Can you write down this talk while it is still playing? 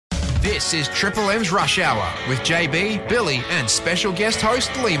This is Triple M's Rush Hour with JB, Billy and special guest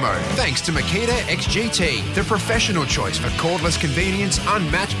host Limo. Thanks to Makita XGT, the professional choice for cordless convenience,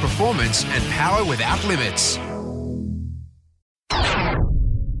 unmatched performance and power without limits. 5, 4,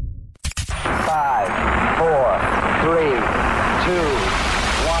 3, 2, 1.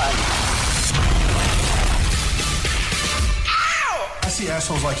 I see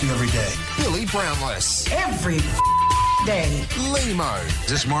assholes like you every day. Billy Brownless. Every day. Limo. Is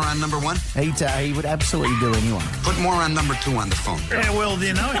this more on number one? He would absolutely do anyone. Put more on number two on the phone. Yeah, well, do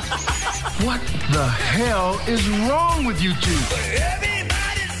you know it? What the hell is wrong with you two?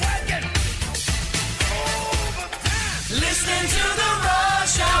 Everybody's working overtime. Listening to the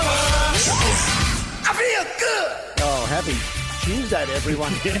Rush Hour. I feel good. Oh, happy Tuesday to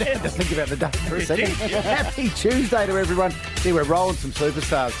everyone. I had to think about the day for a second. Happy Tuesday to everyone. See, we're rolling some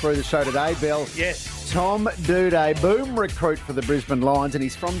superstars through the show today, Bill. Yes. Tom Doedee, boom recruit for the Brisbane Lions, and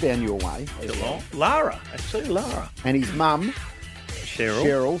he's from down your way. Lara. And his mum,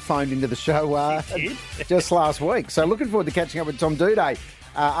 Cheryl, phoned into the show just last week. So looking forward to catching up with Tom Doedee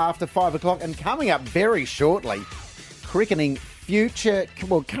after 5 o'clock. And coming up very shortly, cricketing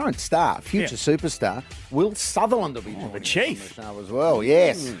current star, superstar, Will Sutherland will be joining the Chief. on the show as well.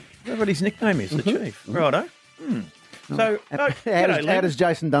 Yes. That's what his nickname is, the Chief. Righto. So, how does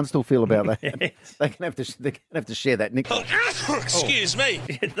Jason Dunstall feel about that? Yes. They're going to have to share that nickname. Excuse me.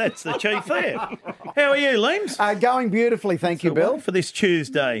 That's the Chief there. How are you, Leems? Going beautifully, thank you, Bill. For this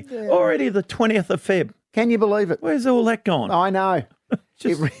Tuesday. Already the 20th of Feb. Can you believe it? Where's all that gone? I know.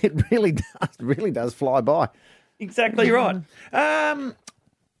 It really does fly by. Exactly right.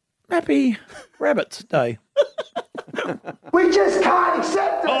 Happy Rabbits Day. We just can't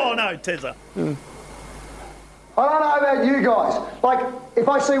accept it. Oh, no, Tezza. I don't know about you guys. Like, if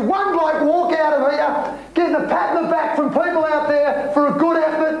I see one bloke walk out of here getting a pat in the back from people out there for a good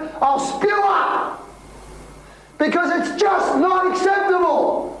effort, I'll spew up. Because it's just not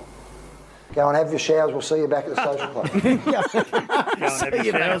acceptable. Go and have your showers. We'll see you back at the social club.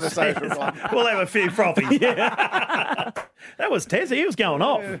 We'll have a few frothies. That was Tezza. He was going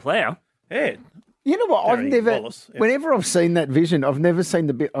off. Player. Yeah. You know what? Wallace, whenever I've seen that vision, I've never seen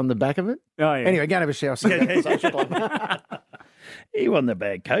the bit on the back of it. Oh, yeah. Anyway, go and have a shower. See you back at the social club. He wasn't a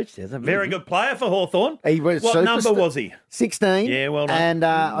bad coach, Tezza. Very good player for Hawthorn. He was what number was he? 16. Yeah, well done. And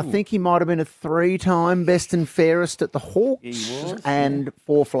I think he might have been a 3-time best and fairest at the Hawks. He was. And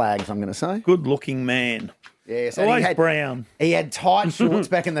 4 flags, I'm going to say. Good-looking man. Yes. Always brown. He had tight shorts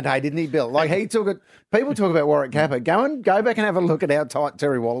back in the day, didn't he, Bill? Like, he took it. People talk about Warwick Kappa. Go back and have a look at how tight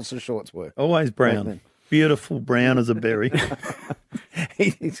Terry Wallace's shorts were. Always brown. Beautiful brown as a berry.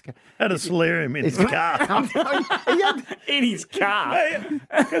 Had to slare him in his car. In his car?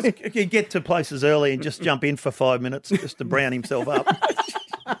 He'd get to places early and just jump in for 5 minutes just to brown himself up.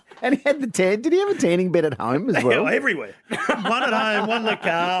 And he had the tan. Did he have a tanning bed at home as well? Everywhere. One at home, one in the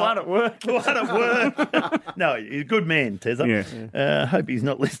car. One at work. One at work. No, he's a good man, Tezza. Yeah. Hope he's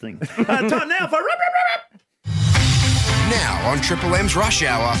not listening. Time now for... Now on Triple M's Rush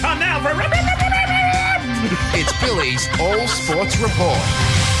Hour, Time now for... it's Billy's All Sports Report.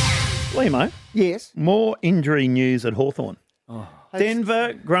 Limo, Yes. more injury news at Hawthorn.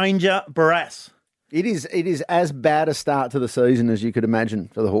 Denver, Granger, Barras. It is as bad a start to the season as you could imagine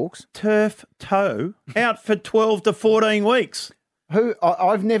for the Hawks. Turf toe out for 12 to 14 weeks.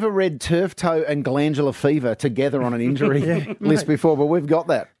 I've never read turf toe and glandular fever together on an injury list before, but we've got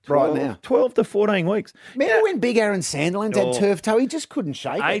that right now. 12 to 14 weeks. Remember when Big Aaron Sandilands had turf toe? He just couldn't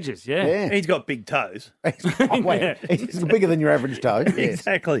shake Ages, it. yeah. He's got big toes. He's bigger than your average toe. Yes.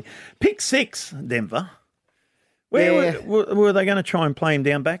 Exactly. Pick 6, Denver. Where were they going to try and play him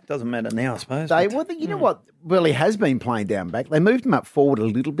down back? Doesn't matter now, I suppose. You know what? Well, he has been playing down back. They moved him up forward a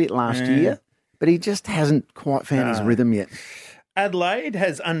little bit last year, but he just hasn't quite found his rhythm yet. Adelaide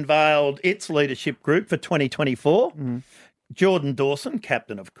has unveiled its leadership group for 2024. Jordan Dawson,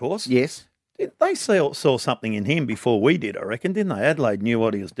 captain, of course. Yes. They saw something in him before we did, I reckon, didn't they? Adelaide knew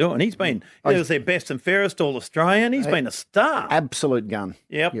what he was doing. He was their best and fairest All-Australian. He's been a star. Absolute gun.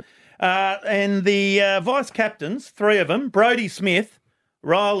 Yep. And the vice-captains, 3 of them, Brodie Smith,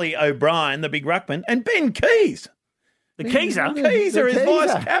 Riley O'Brien, the big ruckman, and Ben Keys. The Keezer? Keezer is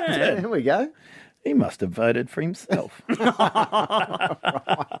vice-captain. Yeah, there we go. He must have voted for himself. The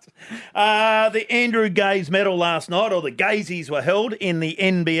Andrew Gaze medal last night, or the Gazies, were held in the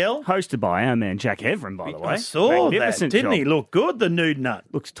NBL. Hosted by our man Jack Heverin, by the way. I saw that, Magnificent didn't he? job. Look good, the nude nut.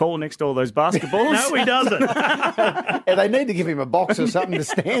 Looks tall next to all those basketballs. No, he doesn't. Yeah, they need to give him a box or something to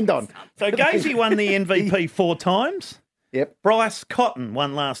stand on. So Gazy won the MVP 4 times. Yep. Bryce Cotton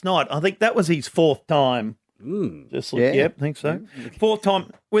won last night. I think that was his 4th time Just look, yep, think so. Fourth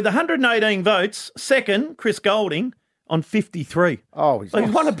time with 118 votes. Second, Chris Golding on 53. Oh, he's He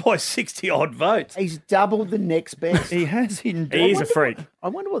won it by 60-odd votes. He's doubled the next best. He has indeed. He is a freak. I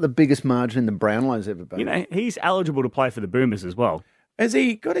wonder what the biggest margin in the Brownlow's ever been. You know, he's eligible to play for the Boomers as well. Has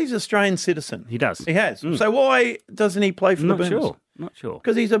he got his Australian citizen? He does. He has. So why doesn't he play for the Boomers? Not sure.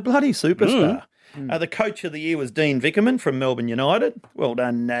 Because he's a bloody superstar. The coach of the year was Dean Vickerman from Melbourne United. Well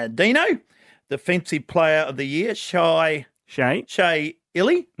done, Dino. Defensive player of the year, Shea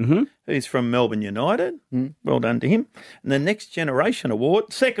Illy, who's from Melbourne United. Well done to him. And the Next Generation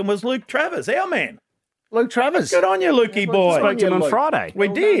Award, second was Luke Travers, our man. Luke Travers. Good on you, Lukey boy. Spoke to him on Friday. We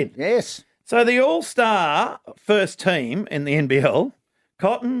did. Yes. So the all-star first team in the NBL,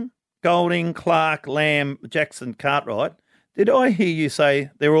 Cotton, Golding, Clark, Lamb, Jackson, Cartwright. Did I hear you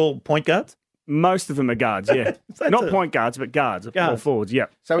say they're all point guards? Most of them are guards, yeah. Not point guards, but guards. Or forwards, yeah.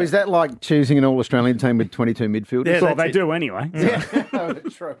 So is that like choosing an all-Australian team with 22 midfielders? Yeah, well, they do anyway. Yeah,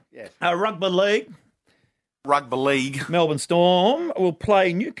 true. Yes. Rugby League. Melbourne Storm will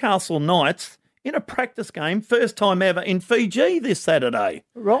play Newcastle Knights in a practice game, first time ever in Fiji this Saturday.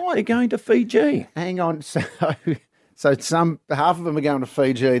 Right. They're going to Fiji. Hang on. So half of them are going to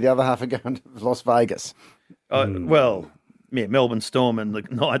Fiji, the other half are going to Las Vegas. Well, yeah, Melbourne Storm and the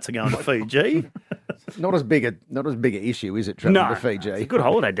Knights are going to Fiji. Not as big a issue, is it, travelling to Fiji? It's a good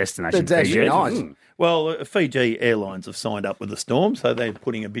holiday destination. It's actually nice. Well, Fiji Airlines have signed up with the Storm, so they're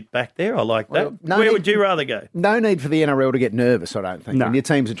putting a bit back there. I like that. Well, Where would you rather go? No need for the NRL to get nervous, I don't think. No. When your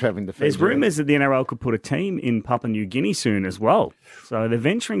teams are travelling to Fiji. There's rumours that the NRL could put a team in Papua New Guinea soon as well. So they're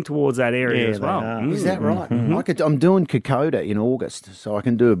venturing towards that area as well. Is that right? I'm doing Kokoda in August, so I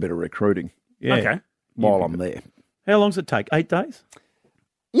can do a bit of recruiting Okay. while I'm there. How long does it take? 8 days?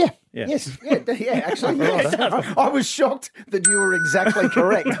 Yeah. Yes. Yeah, actually. Yes. I was shocked that you were exactly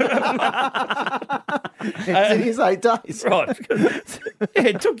correct. It is 8 days. Right.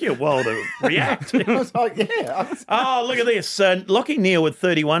 It took you a while to react. I was like, Oh, look at this. Lockie Neal with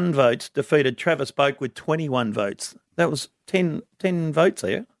 31 votes defeated Travis Boak with 21 votes. That was 10 votes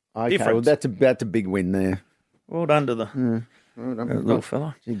there. Okay, difference. well, that's a big win there. Well done to the little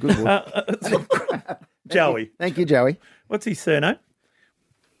fella. Gee, good one. Joey. Thank you, Joey. What's his surname?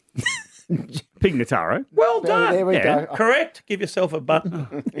 Pignataro. Well done. There we go. Correct. Give yourself a button.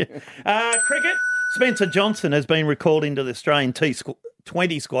 Cricket. Spencer Johnson has been recalled into the Australian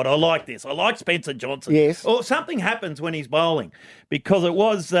T20 squad. I like this. I like Spencer Johnson. Yes. Or something happens when he's bowling because it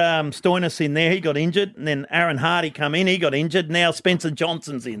was Stoinis in there. He got injured. And then Aaron Hardy come in. He got injured. Now Spencer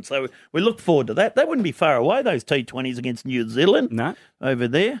Johnson's in. So we look forward to that. They wouldn't be far away, those T20s against New Zealand. No. Over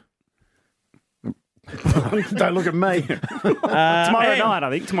there. Don't look at me. Tomorrow night, I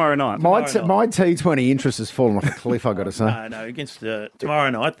think. Tomorrow night. My T20 interest has fallen off a cliff, I've got to say. No, against tomorrow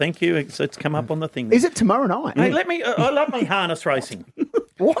night. Thank you. It's come up on the thing. Is it tomorrow night? Hey, I love me harness racing.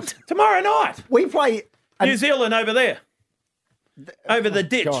 What? Tomorrow night. We play... New Zealand over there. Over the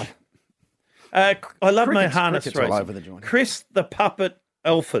ditch. God. I love my harness cricket's racing. all over the joint. Chris the Puppet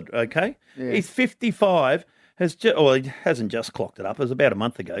Elford, okay? Yeah. He's 55. He hasn't just clocked it up. It was about a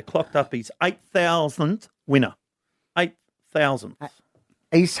month ago. Clocked up his 8,000th winner. 8,000th.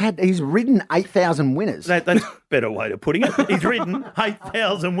 He's ridden 8,000 winners. That's a better way of putting it. He's ridden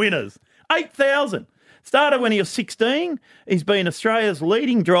 8,000 winners. 8,000. Started when he was 16. He's been Australia's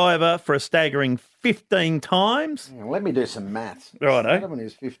leading driver for a staggering 15 times. Yeah, let me do some maths. Righto. Started when he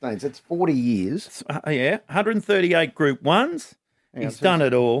was 15. So that's 40 years. 138 Group 1s. He's done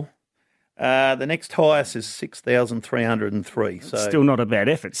it all. The next highest is 6,303. So still not a bad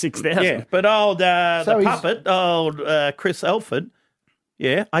effort, 6,000. Yeah, but old Chris Elford,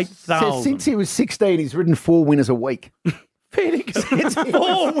 8,000. So since he was 16, he's ridden 4 winners a week. It's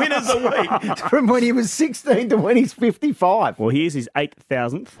 4 winners a week. From when he was 16 to when he's 55. Well, here's his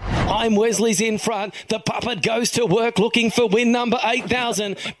 8,000th. I'm Wesley's in front. The puppet goes to work looking for win number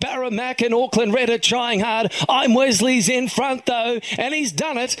 8,000. Barramack and Auckland Red are trying hard. I'm Wesley's in front, though, and he's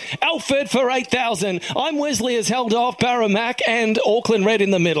done it. Alford for 8,000. I'm Wesley has held off Barramack and Auckland Red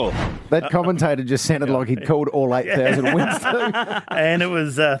in the middle. That commentator just sounded like he'd called all 8,000 wins too. And it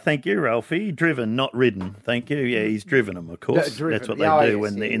was, thank you, Ralphie, driven, not ridden. Thank you. Yeah, he's driven them, of course. That's what they do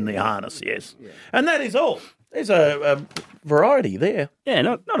in the harness, yes. Yeah. And that is all. There's a variety there. Yeah,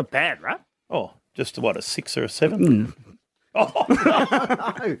 not a bad, right? Oh, just what, a 6 or a 7? Oh,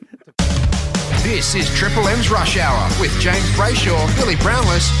 no. This is Triple M's Rush Hour with James Brayshaw, Billy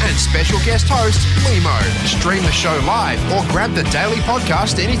Brownless and special guest host, Limo. Stream the show live or grab the daily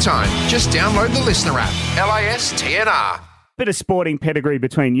podcast anytime. Just download the Listener app. LISTNR. Bit of sporting pedigree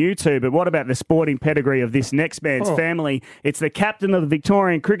between you two, but what about the sporting pedigree of this next man's family? It's the captain of the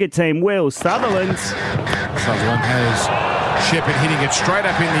Victorian cricket team, Will Sutherland. Sutherland has Shepherd hitting it straight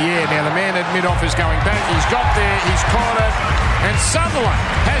up in the air. Now the man at mid-off is going back. He's got there, he's caught it, and Sutherland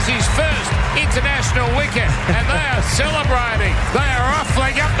has his first international wicket, and they are celebrating. They are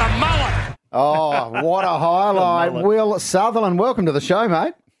ruffling up the mullet. Oh, what a highlight. Will Sutherland, welcome to the show,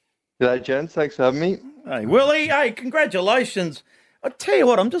 mate. G'day, gents. Thanks for having me. Hey, Willie. Hey, congratulations. I tell you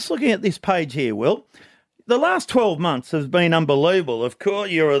what, I'm just looking at this page here, Will. The last 12 months has been unbelievable. Of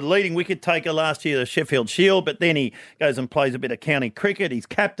course, you're a leading wicket taker last year, the Sheffield Shield, but then he goes and plays a bit of county cricket. He's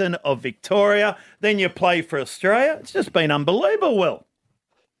captain of Victoria. Then you play for Australia. It's just been unbelievable, Will.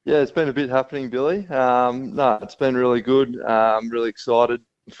 Yeah, it's been a bit happening, Billy. No, it's been really good. Really excited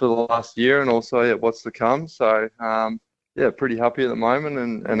for the last year and also what's to come. So, pretty happy at the moment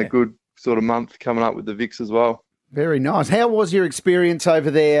and a good sort of month coming up with the Vicks as well. Very nice. How was your experience over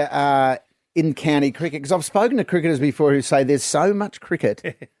there in county cricket? Because I've spoken to cricketers before who say there's so much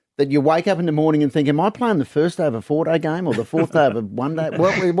cricket that you wake up in the morning and think, am I playing the first day of a 4-day game or the fourth day of a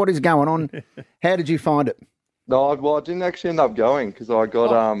 1-day? What is going on? How did you find it? No, well, I didn't actually end up going because I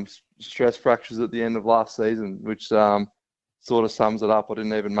got stress fractures at the end of last season, which sort of sums it up. I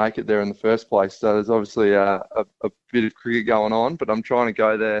didn't even make it there in the first place. So there's obviously a bit of cricket going on, but I'm trying to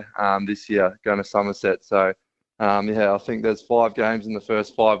go there this year, going to Somerset. So, I think there's 5 games in the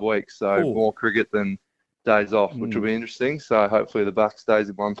first 5 weeks, so more cricket than days off, which will be interesting. So hopefully the back stays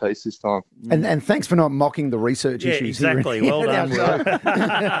in one piece this time. And thanks for not mocking the research issues. Exactly. Well done.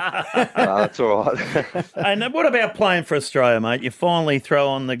 That's all right. And what about playing for Australia, mate? You finally throw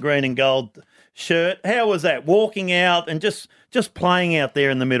on the green and gold shirt. How was that? Walking out and just playing out there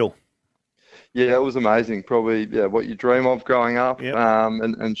in the middle. Yeah, it was amazing. Probably what you dream of growing up,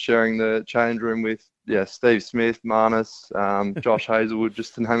 and sharing the change room with Steve Smith, Marnus, Josh Hazelwood,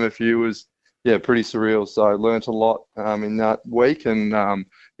 just to name a few, was pretty surreal. So I learnt a lot in that week, and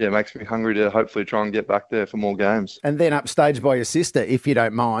it makes me hungry to hopefully try and get back there for more games. And then upstaged by your sister, if you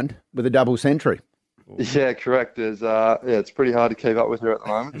don't mind, with a double century. Yeah, correct. There's it's pretty hard to keep up with her at the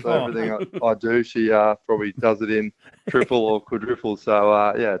moment. So everything I do, she probably does it in triple or quadruple.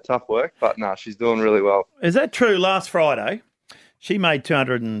 So tough work, but no, she's doing really well. Is that true? Last Friday, she made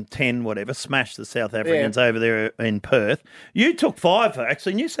 210, whatever, smashed the South Africans over there in Perth. You took 5.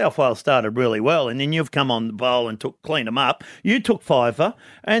 Actually, New South Wales started really well, and then you've come on the bowl and cleaned them up. You took 5.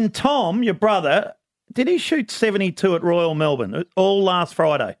 And Tom, your brother, did he shoot 72 at Royal Melbourne all last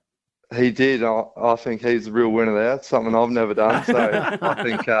Friday? He did. I think he's the real winner there. It's something I've never done. So I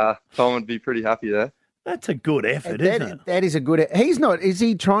think Tom would be pretty happy there. That's a good effort, isn't it? That is a good effort. He's not. Is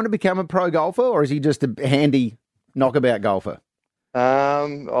he trying to become a pro golfer or is he just a handy knockabout golfer? He's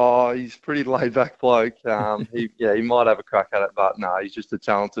a pretty laid back bloke. He might have a crack at it, but no, he's just a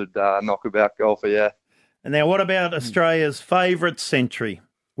talented knockabout golfer, yeah. And now what about Australia's favourite century?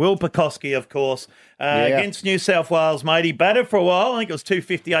 Will Pekoski, of course, against New South Wales, mate. He batted for a while. I think it was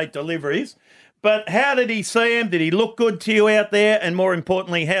 258 deliveries. But how did he see him? Did he look good to you out there? And more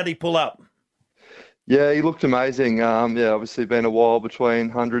importantly, how did he pull up? Yeah, he looked amazing. Obviously been a while between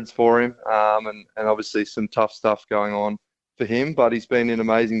hundreds for him, and obviously some tough stuff going on for him. But he's been in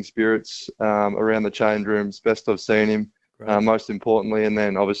amazing spirits around the change rooms. Best I've seen him, most importantly. And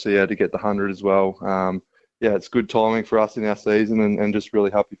then obviously to get the 100 as well. It's good timing for us in our season and just really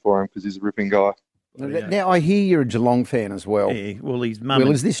happy for him because he's a ripping guy. Now, I hear you're a Geelong fan as well. Yeah, well, his mum.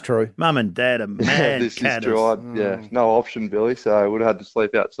 Is this true? Mum and dad are mad this Catters. Is true. No option, Billy. So I would have had to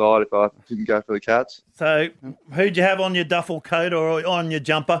sleep outside if I didn't go for the Cats. So who'd you have on your duffel coat or on your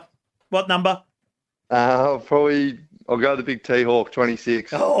jumper? What number? Probably I'll go the big T-Hawk,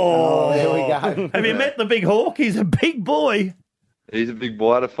 26. Oh, there we go. Have you met the big Hawk? He's a big boy. He's a big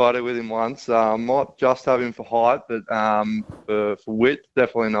boy. I had a photo with him once. Might just have him for height, but for width,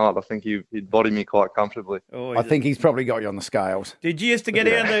 definitely not. I think he'd body me quite comfortably. I think he's probably got you on the scales. Did you used to get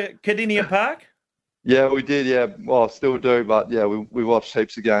down to Cardinia Park? Yeah, we did, yeah. Well, I still do, but, we watched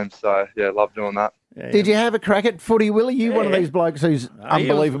heaps of games, so, love doing that. Did you have a crack at footy, Willie? You one of these blokes who's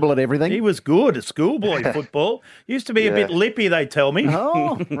unbelievable at everything? He was good at schoolboy football. Used to be a bit lippy, they tell me.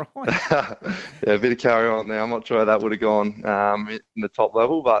 Oh, right. A bit of carry on there. I'm not sure how that would have gone in the top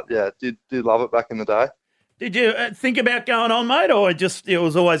level, but, did love it back in the day. Did you think about going on, mate, or just it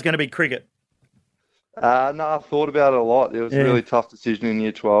was always going to be cricket? No, I thought about it a lot. It was a really tough decision in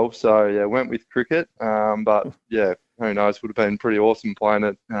year 12, so, went with cricket. But, who knows, would have been pretty awesome playing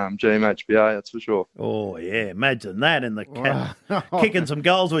at GMHBA, that's for sure. Oh, yeah, imagine that in the kicking some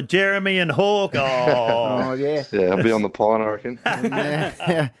goals with Jeremy and Hawk. Oh, yeah. Yeah, I'll be on the pine, I reckon.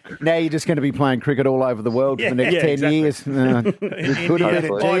 Now you're just going to be playing cricket all over the world for the next 10 years. You could have been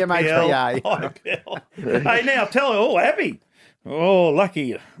at GMHBA. IPL. Hey, now tell her, happy. Oh,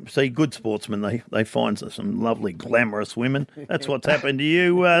 lucky. See, good sportsmen, they find some lovely, glamorous women. That's what's happened to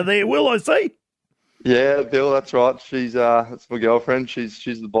you there, Will, I see. Yeah, Bill, that's right. She's that's my girlfriend. She's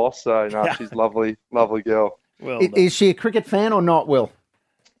the boss, so no, she's a lovely girl. Well, is she a cricket fan or not, Will?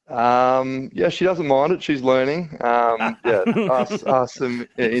 Yeah, she doesn't mind it. She's learning. Ask some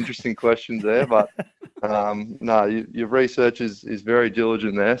interesting questions there, but no, your research is very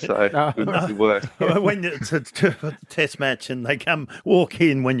diligent there, so good work. When it's a test match and they walk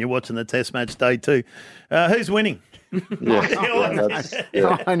in when you're watching the test match day 2, who's winning? I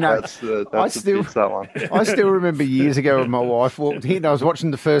know. I still remember years ago when my wife walked in. I was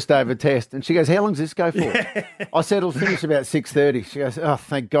watching the first day of a test, and she goes, "How long does this go for?" I said, "It'll finish about 6:30." She goes, "Oh,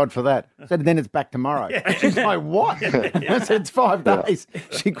 thank God for that." I said, "Then it's back tomorrow." She's like, "What?" I said, "It's 5 days."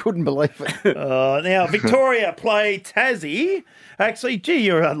 She couldn't believe it. Now Victoria play Tassie. Actually, gee,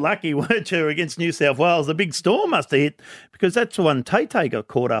 you're unlucky, weren't you, against New South Wales? The big storm must have hit, because that's the one Tay got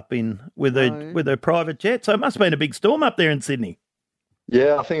caught up in with her private jet. So it must have been a big storm up there in Sydney.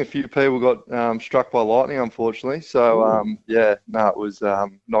 Yeah, I think a few people got struck by lightning, unfortunately. So, it was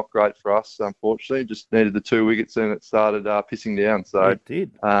not great for us, unfortunately. Just needed the 2 wickets and it started pissing down. So it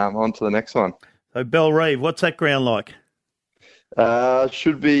did. On to the next one. So Bell Reeve, what's that ground like?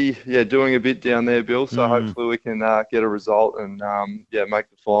 Should be doing a bit down there, Bill. So hopefully we can get a result and make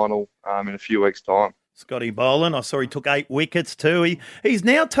the final in a few weeks' time. Scotty Boland, I saw he took 8 wickets too. He's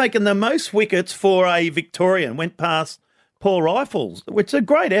now taken the most wickets for a Victorian. Went past Paul Rifles, which is a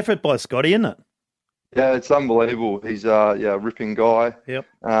great effort by Scotty, isn't it? Yeah, it's unbelievable. He's a ripping guy. Yep.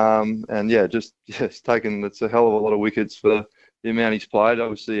 It's taken. It's a hell of a lot of wickets for the amount he's played.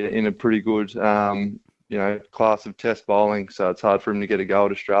 Obviously, in a pretty good class of test bowling, so it's hard for him to get a go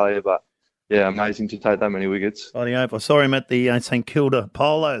at Australia, but yeah, amazing to take that many wickets. I saw him at the St Kilda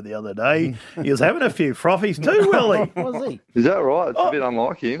Polo the other day. He was having a few frothies too, Willie. Was he? Is that right? It's a bit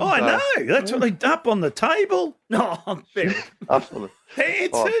unlike him. I know. That's what he up on the table. Oh,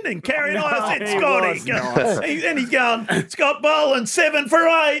 Hanson and carrying on. I said, Scotty. And he's going, Scott Boland, 7 for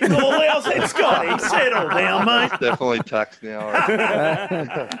 8. And all else said, Scotty, settle down, mate. It's definitely taxed now.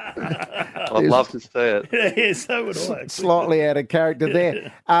 I'd love to see it. Yeah, so would I. Slightly out of character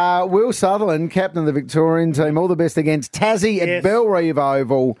there. Will Sutherland, captain of the Victorian team, all the best against Tassie at Belrive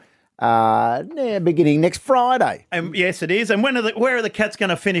Oval. Beginning next Friday. Yes, it is. And where are the Cats going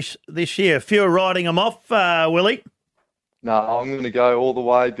to finish this year? If you're riding them off, Willie? No, I'm going to go all the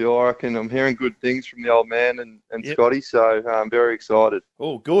way, Bill. I reckon I'm hearing good things from the old man and Scotty, so I'm very excited.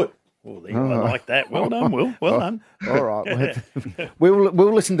 Oh, good. Oh, I like that. Well done, Will. Well done. All right.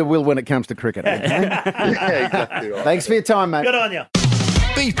 We'll listen to Will when it comes to cricket. Okay? Yeah, exactly right. Thanks for your time, mate. Good on you.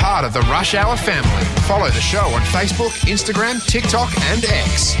 Be part of the Rush Hour family. Follow the show on Facebook, Instagram, TikTok and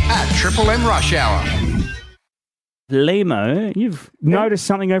X at Triple M Rush Hour. Limo, you've noticed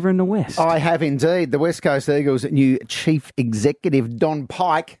something over in the West. I have indeed. The West Coast Eagles' new chief executive, Don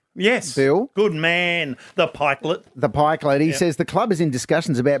Pike. Yes. Bill. Good man. The Pikelet. The Pikelet. He says the club is in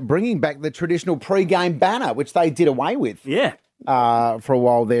discussions about bringing back the traditional pre-game banner, which they did away with. Yeah. For a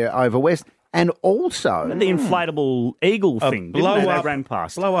while there over West. And also... the inflatable eagle thing, didn't they? They ran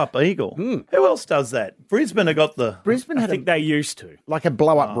past. Blow-up eagle. Who else does that? Brisbane have got the... Brisbane I think they used to. Like a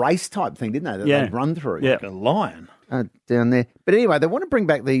blow-up race type thing, didn't they? That they'd run through. Yeah. Like a lion. Down there. But anyway, they want to bring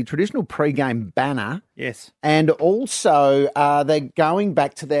back the traditional pre-game banner. Yes. And also they're going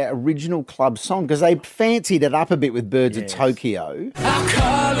back to their original club song because they fancied it up a bit with Birds of Tokyo. Our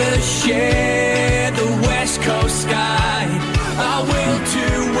colours share the West Coast sky. Our will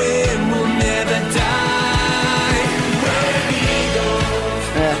to win will never die. We're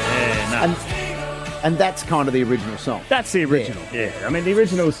eagles. And that's kind of the original song. That's the original. Yeah. I mean, the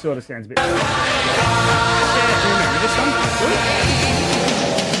original sort of sounds a bit... remember this one?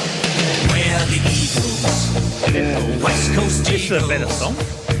 We're the Eagles. The West Coast This is a better song.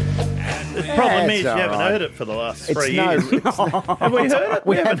 The problem is you all haven't right. heard it for the last 3 years. Have we heard it?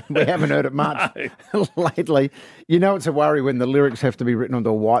 We haven't heard it much lately. You know, it's a worry when the lyrics have to be written onto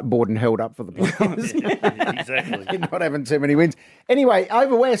a whiteboard and held up for the players. Exactly. You're not having too many wins. Anyway,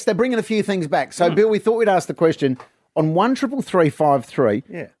 over West, they're bringing a few things back. So, Bill, we thought we'd ask the question on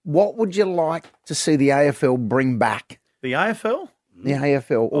 133353. What would you like to see the AFL bring back? The AFL? The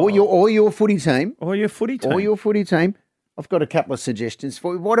AFL, or your footy team, or your footy team, or your footy team. I've got a couple of suggestions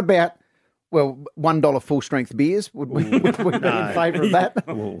for you. What about Well, $1 full strength beers. Would we be in favour of that?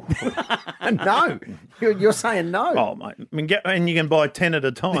 No. You're saying no. Oh, mate. I mean, and you can buy 10 at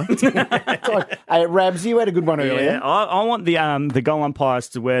a time. Hey, Rabs, you had a good one earlier. Yeah, I want the goal umpires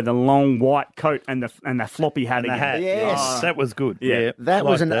to wear the long white coat and the floppy hat again. hat. Yes. That was good. Yeah. That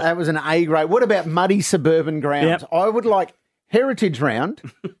was an A grade. What about muddy suburban grounds? Yep. I would like Heritage Round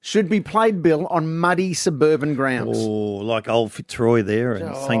should be played, Bill, on muddy suburban grounds. Oh, like old Fitzroy there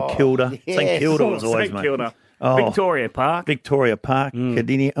and St Kilda. yes. St Kilda was always, St mate. Kilda. Oh. Victoria Park.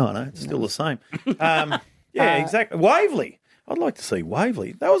 Cardinia. Oh, no, it's still the same. Exactly. Waverley. I'd like to see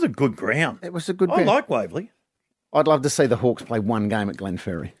Waverley. That was a good ground. It was a good I ground. like Waverley. I'd love to see the Hawks play one game at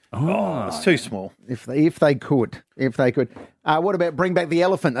Glenferrie. Oh, it's too small. If they could. What about bring back the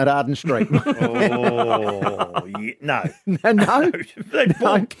elephant at Arden Street? Oh, yeah, no. No?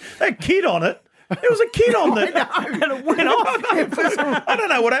 That kid on it. There was a kid on there. And it went off. I don't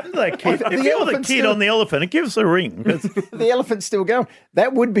know what happened to that kid. The If you're the elephant's kid still- on the elephant, give us a ring. 'Cause- The elephant's still going.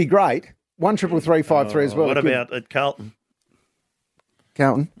 That would be great. 1-333-5-3 as well. What about at Carlton?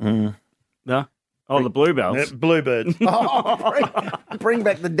 Carlton? No. Oh, the Bluebells. Bluebirds. Bring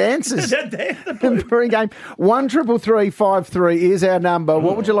back the dancers. The Pre-game. 1-333-5-3 is our number.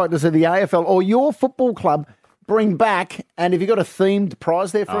 What would you like to see the AFL or your football club bring back? And have you got a themed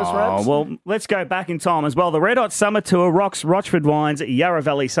prize there for us, Rabs? Well, let's go back in time as well. The Red Hot Summer Tour rocks Rochford Wines, Yarra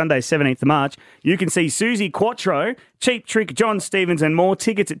Valley, Sunday, 17th of March. You can see Susie Quattro, Cheap Trick, John Stevens and more.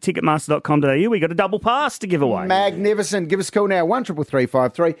 Tickets at ticketmaster.com.au. We got a double pass to give away. Magnificent. Give us a call now,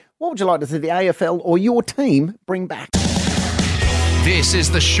 1-333-5-3. What would you like to see the AFL or your team bring back? This is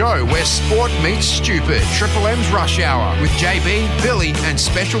the show where sport meets stupid. Triple M's Rush Hour with JB, Billy and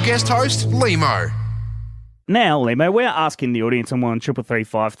special guest host Limo. Now, Limo, we're asking the audience on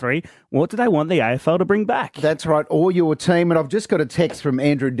 1-333-5-3, what do they want the AFL to bring back? That's right, or your team. And I've just got a text from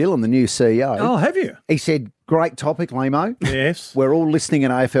Andrew Dillon, the new CEO. Oh, have you? He said, great topic, Limo. Yes. We're all listening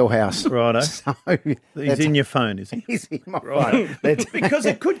in AFL House. Righto. So, He's in your phone, is he? He's in my Right. phone. Because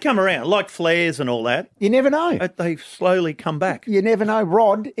it could come around, like flares and all that. You never know. They slowly come back. You never know.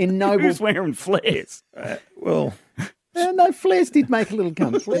 Rod in Noble. Who's wearing flares? Well, no, Flares did make a little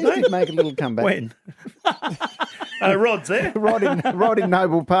comeback. when? Rod's there. Rod in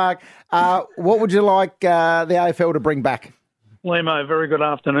Noble Park. What would you like the AFL to bring back? Lemo, very good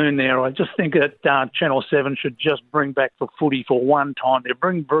afternoon there. I just think that Channel 7 should just bring back the footy for one time. They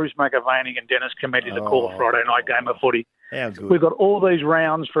bring Bruce McAvaney and Dennis Cometti to call a Friday night game of footy. How good. We've got all these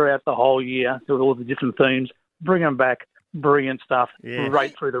rounds throughout the whole year with all the different themes. Bring them back. Brilliant stuff. Yes.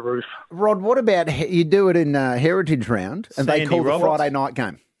 Right through the roof. Rod, what about you do it in Heritage Round and they Sandy call the Roberts. Friday night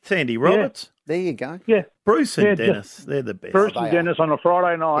game? Sandy Roberts. There you go. Yeah. Bruce and Yeah, Dennis. They're the best. Bruce they and Dennis on a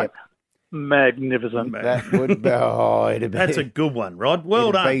Friday night. Yep. Magnificent. That would be, it'd be, That's a good one, Rod. Well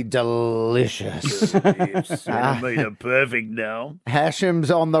it'd done. be delicious. Centimetre perfect now. Hasham's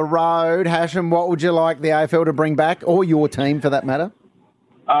on the road. Hasham, what would you like the AFL to bring back, or your team for that matter?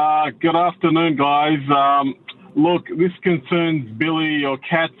 Good afternoon, guys. Look, this concerns Billy or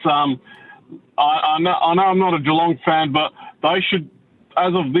Cats. I know I'm not a Geelong fan, but they should,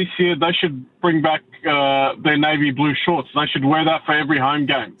 as of this year, they should bring back their navy blue shorts. They should wear that for every home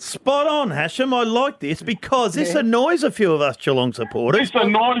game. Spot on, Hasham. I like this because this annoys a few of us Geelong supporters. It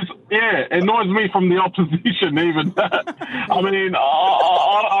annoys me from the opposition even. I mean,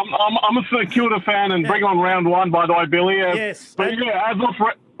 I'm a St Kilda fan and bring on round one, by the way, Billy. Yes. But as of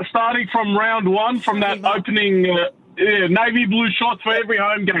starting from round one, from that opening navy blue shorts for every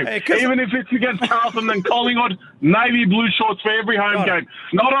home game. Even if it's against Carlton and Collingwood, navy blue shorts for every home game.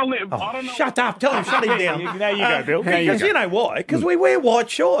 Not only... I don't know. Shut up. Tell him, shut him down. There you go, Bill. Because you know why? Because we wear white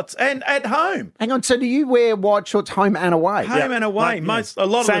shorts and at home. Hang on, so do you wear white shorts home and away? Home and away, a lot Same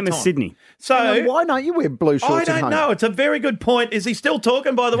of the time. as Sydney. So Hang on, why don't you wear blue shorts I at don't home? know. It's a very good point. Is he still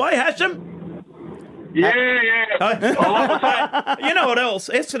talking, by the way, Hasham? Yeah. You know what else?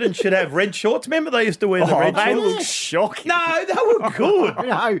 Essendon should have red shorts. Remember they used to wear the red They shorts? look shocking. No, they were good.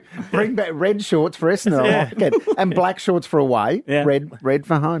 No, bring back red shorts for Essendon. I like it. And black shorts for away. Yeah. Red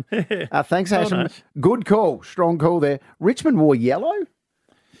for home. Thanks, Hasham. Good call. Strong call there. Richmond wore yellow?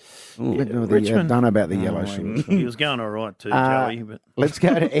 Richmond. Don't know about the yellow shorts. He was going all right too, Joey. But Let's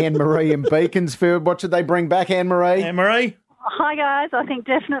go to Anne-Marie in Beaconsfield. What should they bring back, Anne-Marie? Anne-Marie? Hi, guys. I think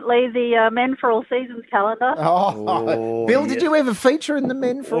definitely the Men for All Seasons calendar. Bill, did you ever feature in the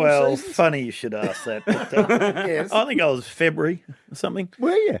Men for All Seasons? Funny you should ask that. But, Yes. I think I was February or something.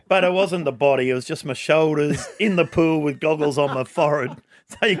 Were you? But it wasn't the body. It was just my shoulders in the pool with goggles on my forehead.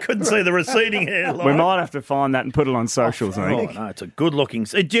 So you couldn't see the receding hairline. We might have to find that and put it on socials, I think. Oh, no, it's a good looking.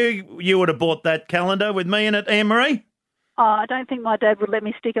 You would have bought that calendar with me in it, Anne-Marie? I don't think my dad would let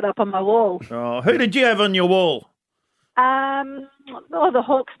me stick it up on my wall. Oh, who did you have on your wall? The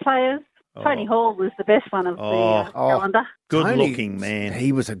Hawks players. Tony Hall was the best one of the calendar. Good-looking man.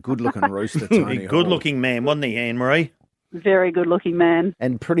 He was a good-looking rooster, Tony. Good-looking man, wasn't he, Anne-Marie? Very good-looking man.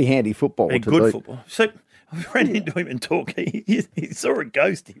 And pretty handy footballer. Good football. So I ran into him and talked. He saw a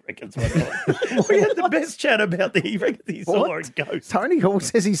ghost, he reckons, one night. We had the best chat about he reckons he saw a ghost. Tony Hall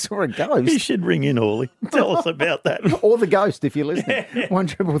says he saw a ghost. You should ring in, Hawley. Tell us about that. Or the ghost, if you're listening.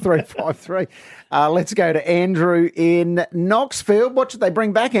 133353. Let's go to Andrew in Knoxville. What should they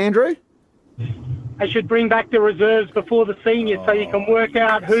bring back, Andrew? They should bring back the reserves before the seniors so you can work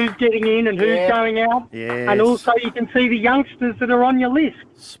out who's getting in and who's going out. Yes. And also you can see the youngsters that are on your list.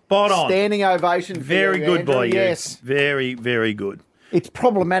 Spot on. Standing ovation for Very you, good Andrew. by you. Yes. Very, very good. It's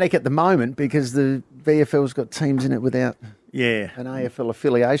problematic at the moment because the VFL's got teams in it without an AFL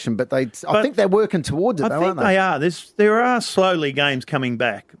affiliation, but I think they're working towards it, though, aren't they? They are. There are slowly games coming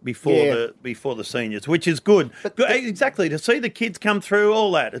back before the seniors, which is good. Exactly, to see the kids come through,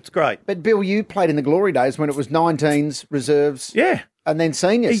 all that, it's great. But, Bill, you played in the glory days when it was 19s, reserves, and then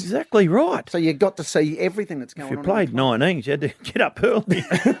seniors. Exactly right. So you got to see everything that's going on. If you played 19s, you had to get up early.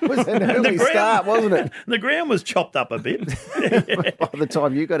 It was an early start, wasn't it? The ground was chopped up a bit. By the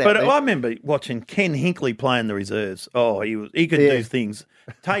time you got out But there. I remember watching Ken Hinkley play in the reserves. Oh, he could do things.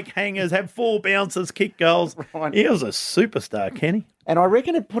 Take hangers, have 4 bounces, kick goals. Right. He was a superstar, Kenny. And I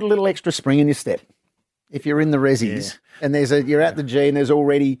reckon it put a little extra spring in your step. If you're in the resis and you're at the G and there's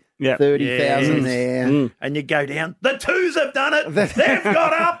already 30,000 there. And you go down, the Twos have done it. They've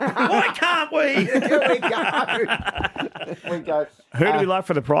got up. Why can't we? Here we go. Who do we like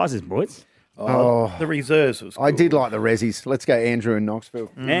for the prizes, boys? The reserves was cool. I did like the resis. Let's go Andrew in Knoxville.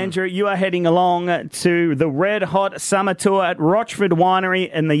 Andrew, you are heading along to the Red Hot Summer Tour at Rochford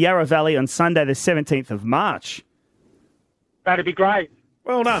Winery in the Yarra Valley on Sunday the 17th of March. That'd be great.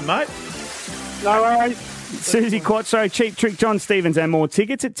 Well done, mate. No worries. Susie Quattro, Cheap Trick, John Stevens and more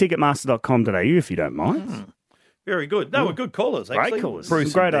tickets at ticketmaster.com.au if you don't mind. Very good. They were good callers, actually. Great callers.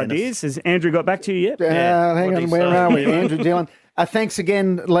 Bruce Some great and Dennis. ideas. Has Andrew got back to you yet? Hang on, where are we? Andrew Dillon. Thanks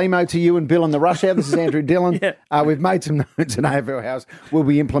again, Limo, to you and Bill on the rush hour. This is Andrew Dillon. We've made some notes in AFL House. We'll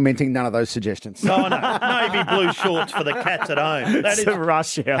be implementing none of those suggestions. Oh, no. Navy blue shorts for the cats at home. That is a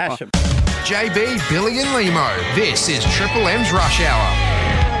rush hour. passion. JB, Billy and Limo. This is Triple M's Rush Hour.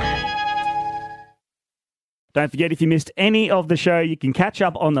 Don't forget, if you missed any of the show, you can catch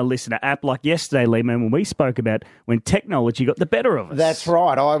up on the Listener app like yesterday, Lehman, when we spoke about when technology got the better of us. That's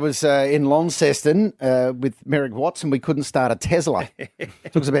right. I was in Launceston with Merrick Watson. We couldn't start a Tesla.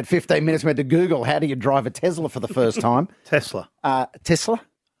 Took us about 15 minutes. We had to Google, how do you drive a Tesla for the first time? Tesla. Tesla?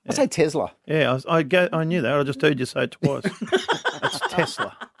 I say Tesla. Yeah, I knew that. I just heard you say it twice. That's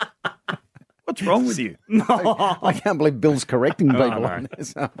Tesla. What's wrong with you? I can't believe Bill's correcting people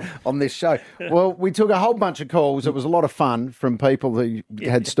on this show. Well, we took a whole bunch of calls. It was a lot of fun from people who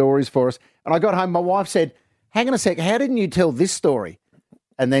had stories for us. And I got home, my wife said, hang on a sec, how didn't you tell this story?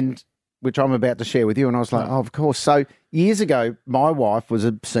 And then, which I'm about to share with you. And I was like, oh, of course. So years ago, my wife was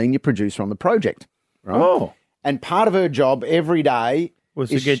a senior producer on the project. Right? Oh. And part of her job every day was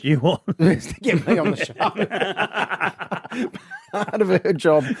to get you on. Was to get me on the show. Part of her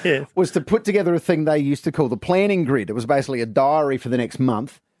job was to put together a thing they used to call the planning grid. It was basically a diary for the next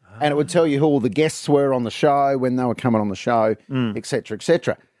month, and it would tell you who all the guests were on the show, when they were coming on the show, et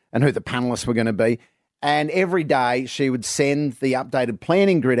cetera, and who the panellists were going to be. And every day she would send the updated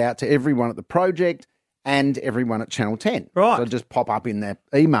planning grid out to everyone at the project and everyone at Channel 10. Right. So it'd just pop up in their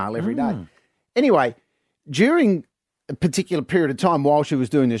email every day. Anyway, during a particular period of time while she was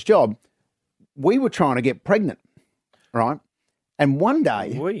doing this job, we were trying to get pregnant, right? And one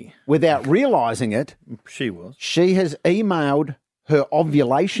day, without realising it, she has emailed her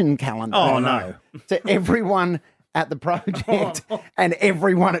ovulation calendar to everyone at the project and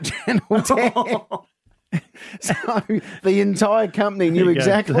everyone at Channel 10. So the entire company knew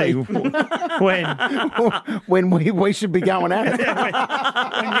exactly when we should be going at it.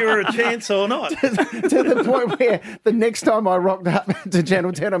 When you were a chance or not. To the point where the next time I rocked up to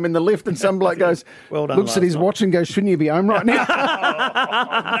Channel 10, I'm in the lift and some bloke goes, looks at his watch and goes, shouldn't you be home right now?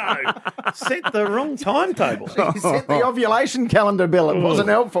 No. Set the wrong timetable. He set the ovulation calendar, Bill. It wasn't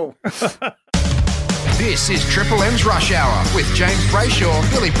helpful. This is Triple M's Rush Hour with James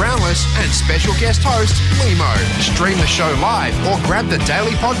Brayshaw, Billy Brownless, and special guest host, Limo. Stream the show live or grab the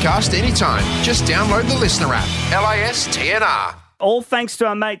daily podcast anytime. Just download the Listener app. LISTNR. All thanks to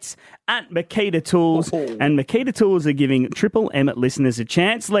our mates at Makita Tools. And Makita Tools are giving Triple M listeners a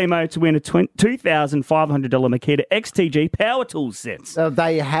chance, Limo, to win a $2,500 Makita XTG Power Tools sets.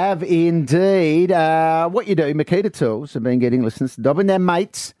 They have indeed. What you do, Makita Tools have been getting listeners to dob in their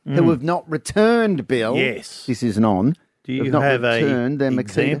mates who have not returned, Bill. Yes. This isn't on. Do you not have returned a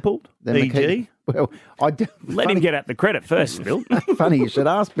example? E.g.? Well, I do. Let him get out the credit first, Bill. Funny you should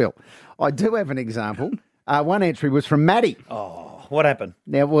ask, Bill. I do have an example. One entry was from Matty. Oh, what happened?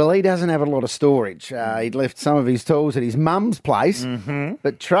 Now, well, he doesn't have a lot of storage. He'd left some of his tools at his mum's place,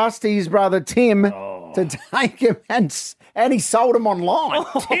 but trust his brother Tim to take him, and he sold them online.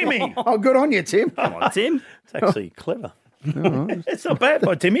 Oh, Timmy! Oh, good on you, Tim. Come on, Tim. It's actually clever. It's not bad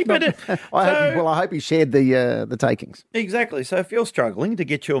by Timmy, but I hope he shared the takings. Exactly. So if you're struggling to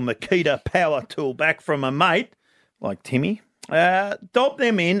get your Makita power tool back from a mate like Timmy, dob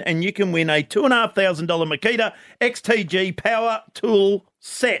them in and you can win a $2,500 Makita XTG power tool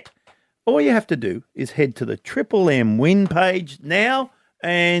set. All you have to do is head to the Triple M win page now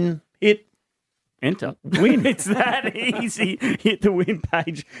and hit enter. Win. It's that easy. Hit the win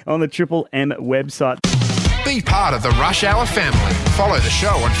page on the Triple M website. Be part of the Rush Hour family. Follow the show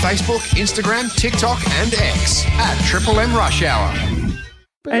on Facebook, Instagram, TikTok and X at Triple M Rush Hour.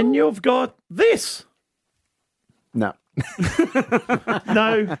 And you've got this. No.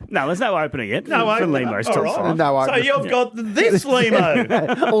 No, there's no opener yet. No for opener. Limo's All top right. five. No So opener. you've got this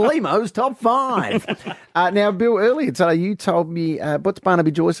Limo. Limo's top 5. Now, Bill, earlier today you told me, what's Barnaby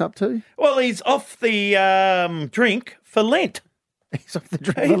Joyce up to? Well, he's off the drink for Lent. He's off the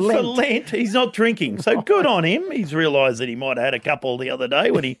drink For Lent. He's not drinking. So good on him. He's realised that he might have had a couple the other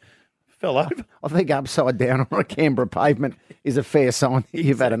day when he fell over. I think upside down on a Canberra pavement is a fair sign that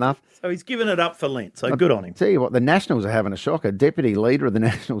you've had enough. So he's given it up for Lent. So good on him. Tell you what, the Nationals are having a shocker. Deputy Leader of the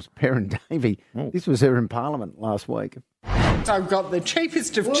Nationals, Perrin Davey. This was her in Parliament last week. I've got the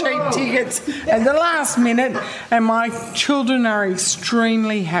cheapest of cheap tickets at the last minute, and my children are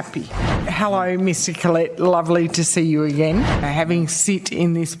extremely happy. Hello, Mr. Collette. Lovely to see you again. Having sit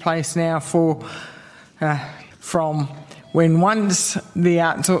in this place now for from when once the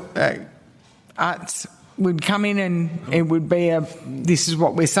arts would come in and it would be this is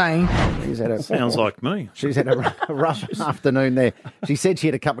what we're saying. Sounds like me. She's had a rough afternoon there. She said she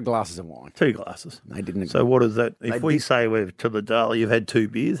had a couple of glasses of wine. 2 glasses. They didn't. So what is that? If we say we're to the Dale, you've had 2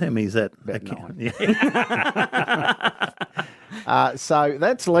 beers, how many is that? About 9. Yeah. So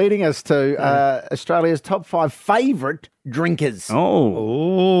that's leading us to Australia's top 5 favourite drinkers.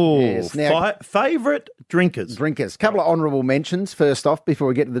 Oh. Yes. Now, favourite drinkers. Couple of honourable mentions first off before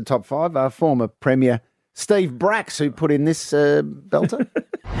we get to the top 5. Former Premier Steve Bracks, who put in this belter.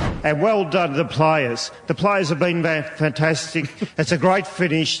 And well done to the players. The players have been fantastic. It's a great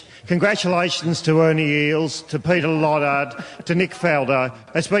finish. Congratulations to Ernie Eales, to Peter Loddard, to Nick Faldo.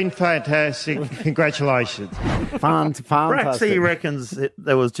 It's been fantastic. Congratulations. Fantastic. Braxy reckons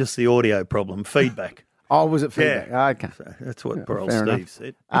there was just the audio problem, feedback. Oh, was it feedback? Yeah. Okay. So that's what poor old Fair Steve enough.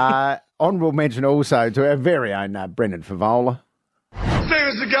 said. Honourable mention also to our very own Brendan Favola.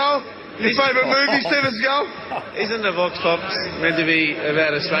 Steven Seagal, your favourite movie, Steven Seagal? Isn't the Vox Pops meant to be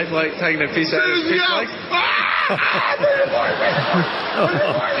about a straight bloke taking a piss out of his piss bloke?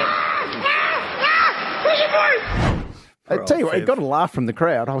 I tell you what, it got a laugh from the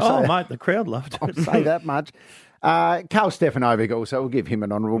crowd. Mate, the crowd loved it. I'll say that much. Carl Stefanovic also, we'll give him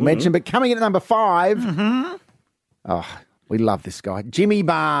an honourable mention. But coming in at number 5, we love this guy, Jimmy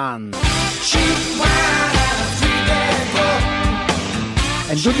Barnes.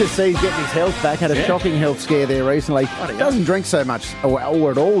 And good to see he's getting his health back. Had a shocking health scare there recently. Doesn't drink so much or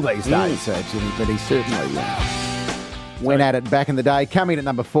at all these days, Jimmy, but he certainly went at it back in the day. Coming in at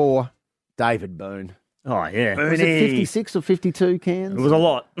number 4, David Boone. Oh, yeah. Was it 56 or 52 cans? It was a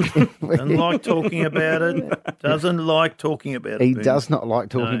lot. Doesn't like talking about it. Doesn't like talking about it. He Ben. does not like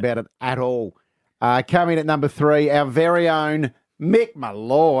talking about it at all. Coming at number 3, our very own Mick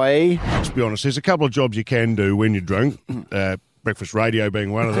Malloy. Let's be honest, there's a couple of jobs you can do when you're drunk. Breakfast radio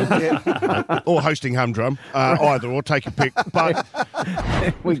being one of them. Or hosting Humdrum. Either or, take your pick. But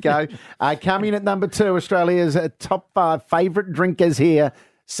there we go. Coming at number 2, Australia's top 5 favourite drinkers here,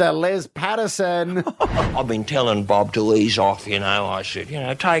 Sir Les Patterson. I've been telling Bob to ease off, I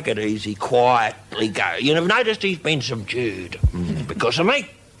said, take it easy, quietly go. You've noticed he's been subdued. Because of me.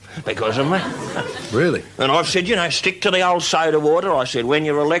 Because of me. Really? And I've said, stick to the old soda water. I said, when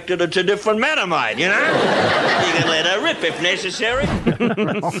you're elected, it's a different matter, mate, You can let her rip if necessary.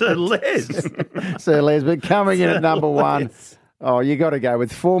 Sir Les. Sir Les, but coming in at number 1, you got to go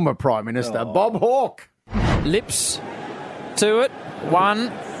with former Prime Minister Bob Hawke. Lips to it.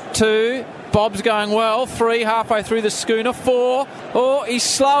 1, 2, Bob's going well. 3 halfway through the schooner. 4. Oh, he's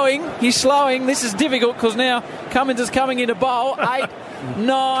slowing. This is difficult because now Cummins is coming into bowl. 8,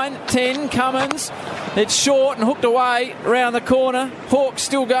 9, 10. Cummins. It's short and hooked away round the corner. Hawk's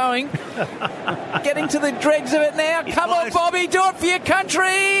still going. Getting to the dregs of it now. Come on, Bobby. Do it for your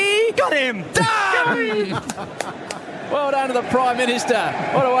country. Got him. Done! Well done to the Prime Minister.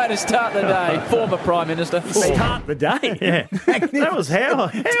 What a way to start the day. Former Prime Minister. Start the day. Yeah. That was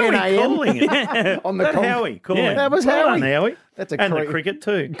Howie calling it. On the that con- Howie calling it. That was Well Howie. done, Howie. That's a and career- the cricket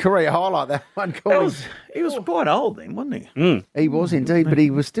too. Career highlight, that one. He was quite old then, wasn't he? He was indeed, but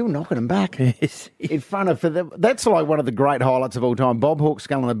he was still knocking them back in front of. That's like one of the great highlights of all time. Bob Hawke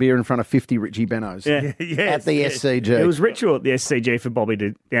sculling a beer in front of 50 Richie Bennos at the SCG. It was ritual at the SCG for Bobby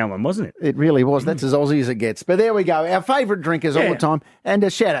to down one, wasn't it? It really was. That's as Aussie as it gets. But there we go. Our favourite drinkers all the time. And a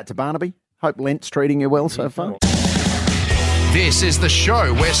shout out to Barnaby. Hope Lent's treating you well so far. This is the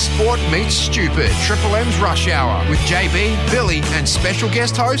show where sport meets stupid. Triple M's Rush Hour with JB, Billy, and special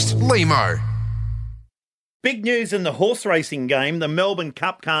guest host Limo. Big news in the horse racing game, the Melbourne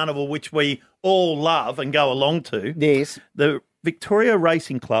Cup Carnival, which we all love and go along to. Yes. The Victoria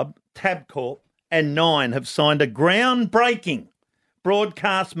Racing Club, Tabcorp, and Nine have signed a groundbreaking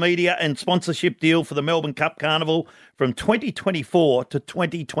broadcast, media and sponsorship deal for the Melbourne Cup Carnival from 2024 to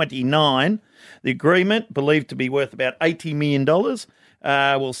 2029. The agreement, believed to be worth about $80 million,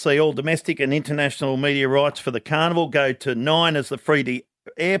 will see all domestic and international media rights for the carnival go to Nine as the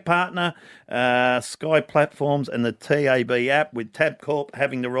free-to-air partner, Sky platforms and the TAB app, with Tabcorp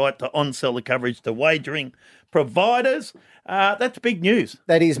having the right to on-sell the coverage to wagering providers. That's big news.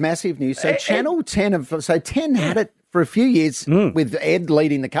 That is massive news. So Channel 10 10 had it for a few years with Ed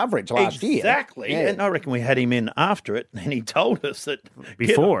leading the coverage last year. Exactly. Yeah. And I reckon we had him in after it, and he told us that...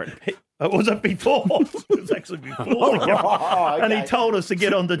 Before it. Was it before? It was actually before. And he told us to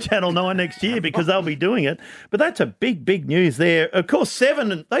get on to Channel 9 next year because they'll be doing it. But that's a big, big news there. Of course,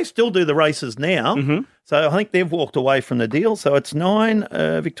 7, they still do the races now. Mm-hmm. So I think they've walked away from the deal. So it's 9,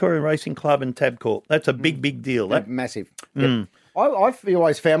 Victoria Racing Club and Tabcorp. That's a big, big deal. That. Massive. Yep. I've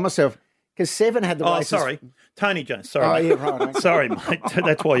always found myself, because 7 had the races... Oh, sorry. Tony Jones, sorry. Oh, yeah, right. Sorry, mate.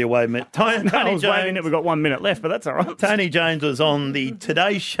 That's why you're waving it. Tony I was Jones. waving it. We've got 1 minute left, but that's all right. Tony Jones was on the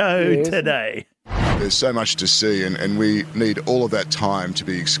Today Show today. There's so much to see, and we need all of that time to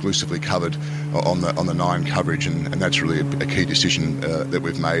be exclusively covered on the Nine coverage, and that's really a key decision that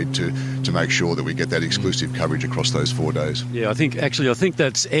we've made to make sure that we get that exclusive coverage across those 4 days. Yeah, I think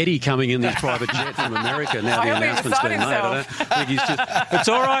that's Eddie coming in his private jet from America now. The announcement's been made. I don't think he's just. It's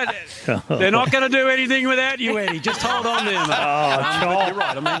all right. They're not going to do anything without you, Eddie. Just hold on there, mate. But you're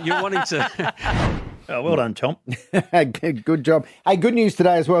right. I mean, you're wanting to. Oh, well done, Chomp. Good job. Hey, good news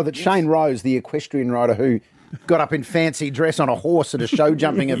today as well that Shane Rose, the equestrian rider who got up in fancy dress on a horse at a show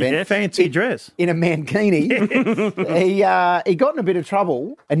jumping event. Yeah, fancy dress. In a mankini. He got in a bit of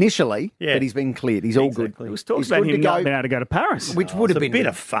trouble initially, but he's been cleared. He's all good. It was talks about him not being able to go to Paris. Which would have been a bit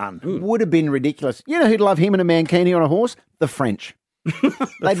of fun. Would have been ridiculous. You know who'd love him in a mankini on a horse? The French.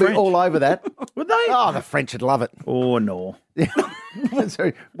 They'd be all over that. Would they? Oh, the French would love it. Oh, no.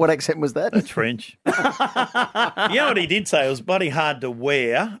 Sorry, what accent was that? That's French. You know what he did say? It was bloody hard to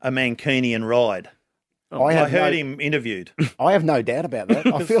wear a mankini and ride. I heard him interviewed. I have no doubt about that.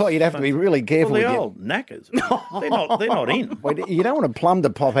 I feel like you'd have to be really careful. Well, the with old knackers. They're not in. Wait, you don't want a plum to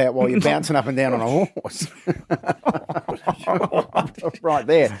pop out while you're bouncing up and down on a horse. Right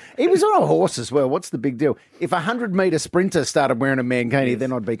there. He was on a horse as well. What's the big deal? If a 100-metre sprinter started wearing a mankini,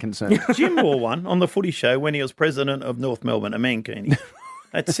 then I'd be concerned. Jim wore one on the footy show when he was president of North Melbourne, a mankini.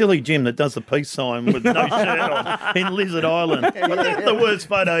 That silly Jim that does the peace sign with no shirt on in Lizard Island. I think that's the worst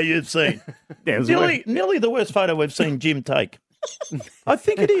photo you've seen. Yeah, nearly the worst photo we've seen Jim take. I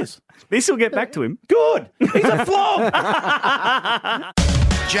think it is. This will get back to him. Good. He's a flog.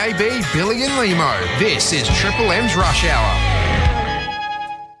 JB, Billy and Limo. This is Triple M's Rush Hour.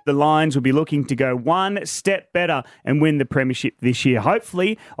 The Lions will be looking to go one step better and win the premiership this year,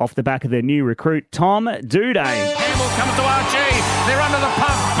 hopefully off the back of their new recruit, Tom Doedee. Handball comes to RG. They're under the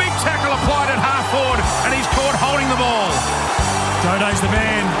pump. Big tackle applied at half forward, and he's caught holding the ball. Doedee's the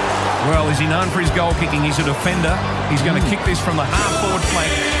man. Well, is he known for his goal kicking? He's a defender. He's going to kick this from the half forward flank,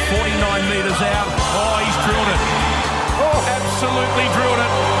 49 metres out. Oh, he's drilled it. Absolutely drilled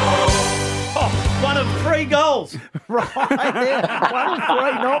it. One of 3 goals. Right there. 1 of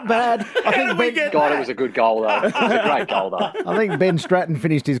 3, not bad. God, it was a good goal, though. It was a great goal, though. I think Ben Stratton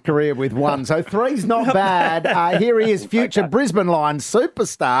finished his career with 1, so 3's not bad. Here he is, future Brisbane Lions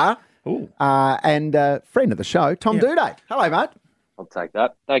superstar and friend of the show, Tom Doedee. Hello, mate. I'll take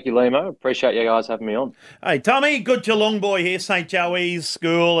that. Thank you, Limo. Appreciate you guys having me on. Hey, Tommy, good Geelong boy here, St. Joey's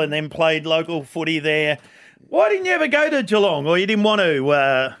school, and then played local footy there. Why didn't you ever go to Geelong, or you didn't want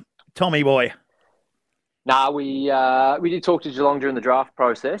to, Tommy boy? Nah, we did talk to Geelong during the draft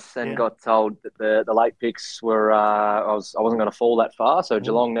process and got told that the late picks were I wasn't going to fall that far, so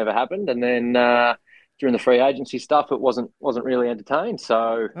Geelong never happened. And then during the free agency stuff, it wasn't really entertained.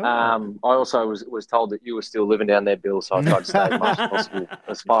 So I also was told that you were still living down there, Bill. So I tried to stay as much as possible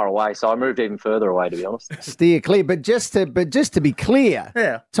as far away. So I moved even further away, to be honest. Steer clear, but just to be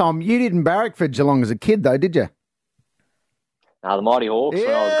clear, Tom, you didn't barrack for Geelong as a kid, though, did you? The Mighty Hawks, when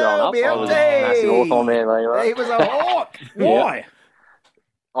I was growing up, I was a massive Hawthorn man. Mate. He was a Hawk. Why?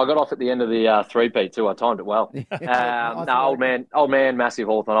 I got off at the end of the three-peat too. I timed it well. Old man, massive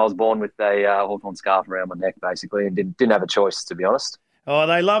Hawthorn. I was born with a Hawthorn scarf around my neck, basically, and didn't have a choice, to be honest. Oh,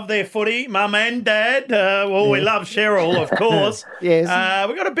 they love their footy, Mum and Dad. We love Cheryl, of course. Yes.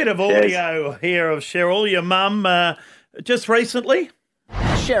 We've got a bit of audio here of Cheryl, your mum, just recently.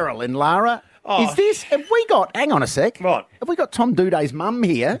 Cheryl and Lara. Oh. Is this? Have we got? Hang on a sec. Right. Have we got Tom Doedee's mum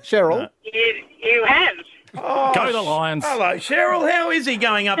here, Cheryl? You have. Oh, Go the Lions. Hello, Cheryl. How is he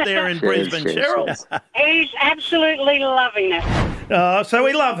going up there in Brisbane, Cheryl? He's absolutely loving it. So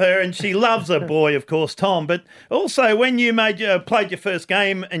we love her, and she loves her boy, of course, Tom. But also, when you played your first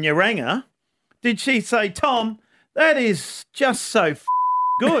game and you rang her, did she say, Tom, that is just so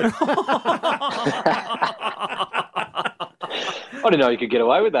good? I didn't know you could get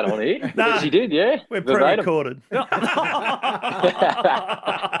away with that on here. Nah, she did, yeah. We're Verbatim. pre-recorded.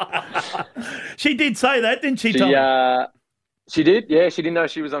 She did say that, didn't she, Tom? She did, yeah. She didn't know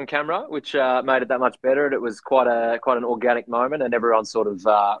she was on camera, which made it that much better. And it was quite an organic moment, and everyone sort of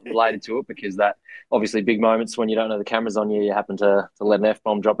related to it because that obviously big moments when you don't know the camera's on you, you happen to let an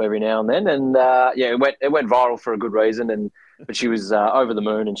F-bomb drop every now and then. And it went viral for a good reason. But she was over the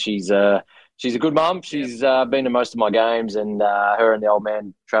moon, and she's a good mum. She's been to most of my games, and her and the old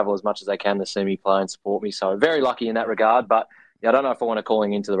man travel as much as they can to see me play and support me. So very lucky in that regard. But yeah, I don't know if I want to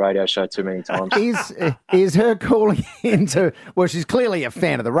calling into the radio show too many times. Is her calling into? Well, she's clearly a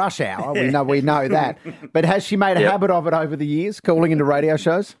fan of the Rush Hour. We know that. But has she made a habit of it over the years, calling into radio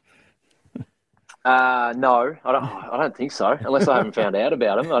shows? No, I don't think so. Unless I haven't found out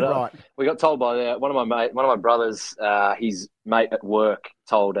about him. Right. We got told by one of my brothers. His mate at work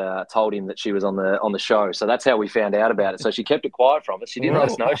told him that she was on the show. So that's how we found out about it. So she kept it quiet from us. She didn't let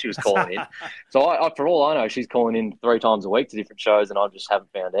us know she was calling in. So I, for all I know, she's calling in 3 times a week to different shows, and I just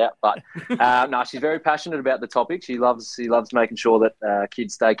haven't found out. But no, she's very passionate about the topic. She loves making sure that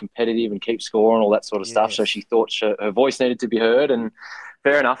kids stay competitive and keep score and all that sort of stuff. So she thought her voice needed to be heard, and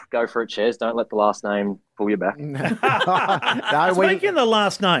fair enough. Go for it, Chez. Don't let the last name pull you back. Speaking of the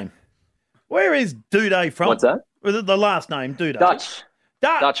last name, where is Doedee from? What's that? The last name, Doedee.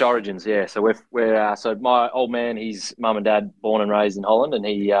 Dutch origins, yeah. So we're so my old man, his mum and dad born and raised in Holland, and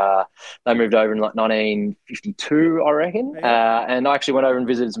they moved over in like 1952, I reckon. And I actually went over and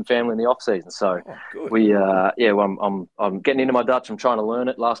visited some family in the off season. So I'm getting into my Dutch. I'm trying to learn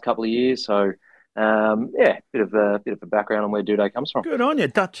it last couple of years. So. Bit of a background on where Doedee comes from. Good on you,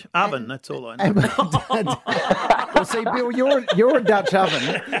 Dutch oven. That's all I know. Well, see, Bill, you're a Dutch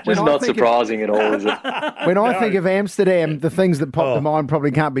oven. Just not surprising at all, is it? When I think of Amsterdam, the things that pop to mind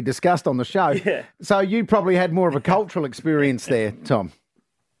probably can't be discussed on the show. Yeah. So you probably had more of a cultural experience there, Tom.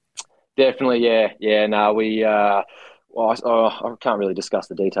 Definitely, yeah. No, we. I can't really discuss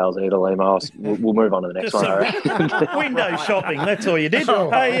the details either, Limo. We'll move on to the next one. Window shopping, that's all you did.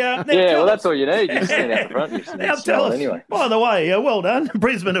 That's all you need. You stand out the front. Now tell us, anyway. By the way, well done.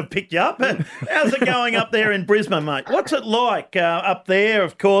 Brisbane have picked you up. How's it going up there in Brisbane, mate? What's it like up there?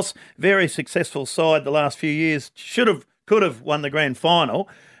 Of course, very successful side the last few years. Could have won the grand final.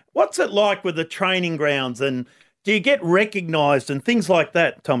 What's it like with the training grounds, and do you get recognised and things like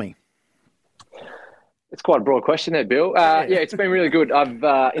that, Tommy? It's quite a broad question there, Bill. It's been really good. I've,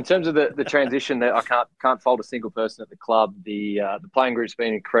 in terms of the transition, I can't fault a single person at the club. The playing group's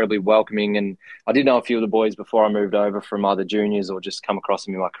been incredibly welcoming, and I did know a few of the boys before I moved over from either juniors or just come across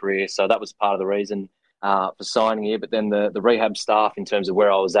them in my career. So that was part of the reason for signing here. But then the rehab staff, in terms of where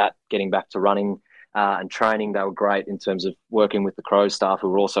I was at, getting back to running and training, they were great in terms of working with the Crows staff, who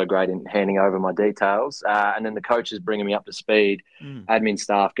were also great in handing over my details. And then the coaches bringing me up to speed, admin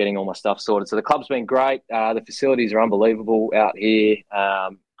staff getting all my stuff sorted. So the club's been great. The facilities are unbelievable out here.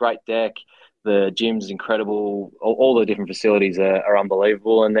 Great deck. The gym's incredible. All the different facilities are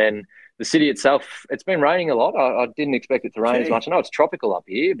unbelievable. And then the city itself, it's been raining a lot. I didn't expect it to rain as much. I know it's tropical up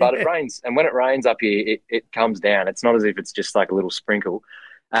here, but it rains. And when it rains up here, it comes down. It's not as if it's just like a little sprinkle.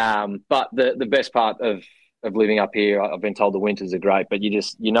 But the best part of of living up here. I've been told the winters are great, but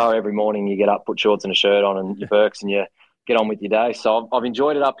you know every morning you get up, put shorts and a shirt on and your Birks and you get on with your day. So I've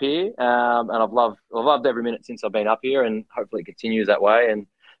enjoyed it up here, and I've loved every minute since I've been up here, and hopefully it continues that way. And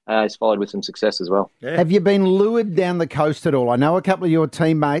it's followed with some success as well. Yeah. Have you been lured down the coast at all? I know a couple of your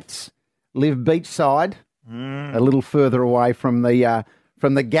teammates live beachside, a little further away from the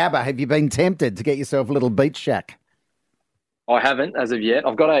Gabba. Have you been tempted to get yourself a little beach shack? I haven't as of yet.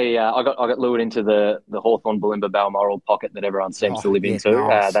 I got lured into the Hawthorn, Bulimba, Balmoral pocket that everyone seems to live into.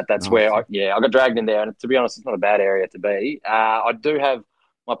 Nice. That's where I got dragged in there. And to be honest, it's not a bad area to be. I do have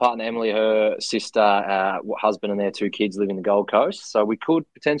my partner Emily, her sister, husband, and their 2 kids live in the Gold Coast. So we could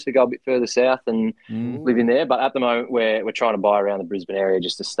potentially go a bit further south and live in there. But at the moment, we're trying to buy around the Brisbane area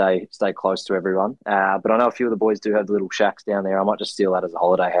just to stay close to everyone. But I know a few of the boys do have the little shacks down there. I might just steal that as a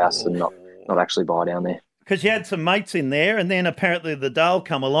holiday house and not actually buy down there. Because you had some mates in there, and then apparently the Dale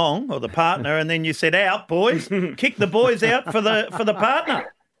come along, or the partner, and then you said, "Out, boys! Kick the boys out for the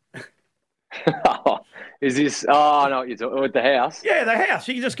partner." Is this? Oh, I know what you're talking with the house. Yeah, the house.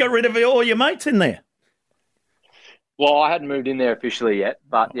 You just got rid of all your mates in there. Well, I hadn't moved in there officially yet,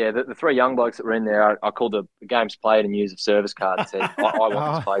 but yeah, the 3 young blokes that were in there, I called the games played and used of service card and said, I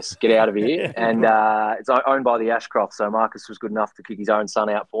want this place, get out of here. And it's owned by the Ashcroft, so Marcus was good enough to kick his own son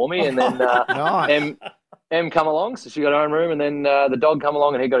out for me. And then Nice. Em come along, so she got her own room, and then the dog come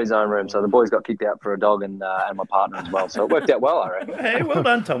along and he got his own room. So the boys got kicked out for a dog and my partner as well. So it worked out well, I reckon. Hey, well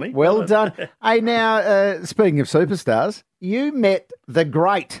done, Tommy. Well done. Hey, now, speaking of superstars, you met the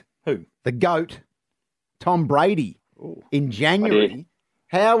great, the GOAT, Tom Brady, in January.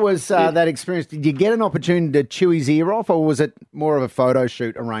 How was that experience? Did you get an opportunity to chew his ear off, or was it more of a photo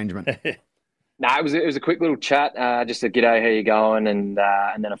shoot arrangement? No, it was a quick little chat, just a g'day, how you going, and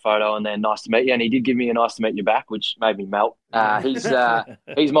then a photo, and then nice to meet you. And he did give me a nice to meet you back, which made me melt. He's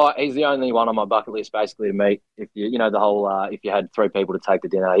the only one on my bucket list basically to meet. If you know the whole if you had 3 people to take to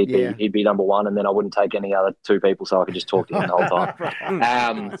dinner, he'd be number 1, and then I wouldn't take any other 2 people, so I could just talk to him the whole time.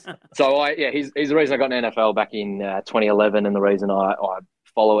 He's the reason I got an NFL back in 2011, and the reason I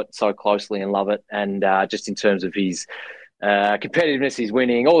follow it so closely and love it, and just in terms of his competitiveness, he's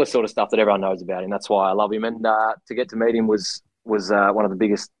winning, all this sort of stuff that everyone knows about him. That's why I love him. And to get to meet him was one of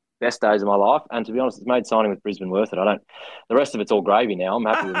the best days of my life. And to be honest, it's made signing with Brisbane worth it. The rest of it's all gravy now. I'm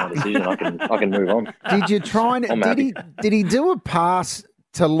happy with my decision. I can move on. Did you try and did he do a pass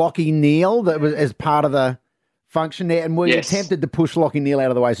to Lockie Neal that was as part of the function there? And were you tempted to push Lockie Neal out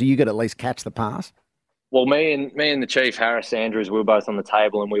of the way so you could at least catch the pass? Well, me and the chief, Harris Andrews, we were both on the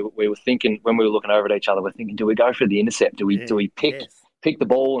table, and we were thinking, when we were looking over at each other, we're thinking, do we go for the intercept? Do we pick the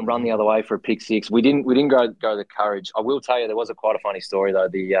ball and run the other way for a pick six? We didn't go the courage. I will tell you, there was quite a funny story though.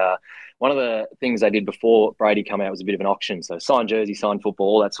 One of the things they did before Brady came out was a bit of an auction. So signed jersey, signed football,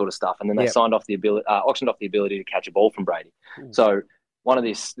 all that sort of stuff, and then they auctioned off the ability to catch a ball from Brady. Ooh. So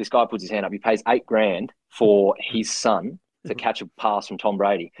this guy puts his hand up. He pays $8,000 for his son to catch a pass from Tom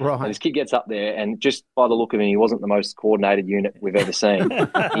Brady. Right. And this kid gets up there, and just by the look of him, he wasn't the most coordinated unit we've ever seen.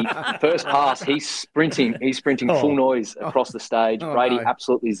 First pass, he's sprinting full noise across the stage. Brady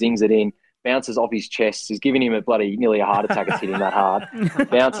absolutely zings it in, bounces off his chest. He's giving him nearly a heart attack. It's hitting that hard.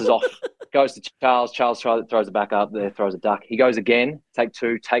 Bounces off, goes to Charles. Charles throws it back up there, throws a duck. He goes again, take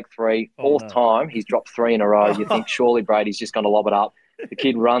 2, take 3. Fourth time, he's dropped 3 in a row. You think surely Brady's just going to lob it up. The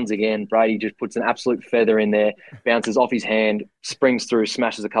kid runs again. Brady just puts an absolute feather in there, bounces off his hand, springs through,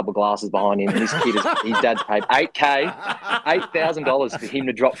 smashes a couple of glasses behind him. And this kid, his dad's paid $8,000 for him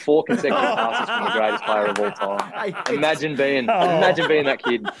to drop 4 consecutive passes from the greatest player of all time. Imagine being that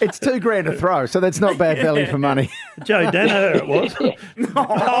kid. It's $2,000 to throw, so that's not bad value for money. Joe Danaher it was.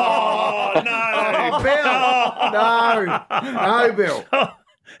 No, Bill.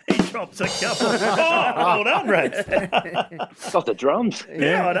 He drops a couple. Well done, Reds. Got the drums.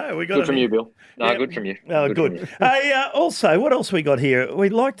 Yeah, I know. Good from you, Bill. No, good from you. Oh, good. Hey, also, what else we got here?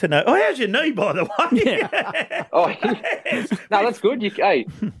 We'd like to know. Oh, how's your knee, by the way? Yeah. No, that's good. I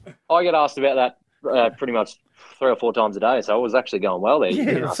get asked about that pretty much 3 or 4 times a day, so I was actually going well there.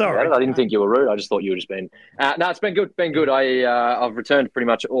 Yeah, sorry. I didn't think you were rude. I just thought you were just been. No, it's been good. I've returned to pretty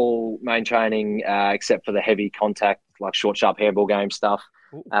much all main except for the heavy contact, like short, sharp handball game stuff.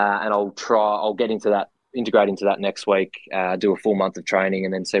 And I'll get into that, integrate into that next week, do a full month of training,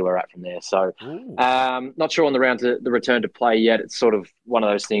 and then see where we're at from there. So, not sure on the return to play yet. It's sort of one of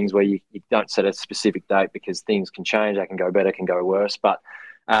those things where you don't set a specific date because things can change. They can go better, can go worse, but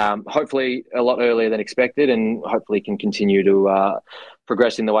hopefully a lot earlier than expected, and hopefully can continue to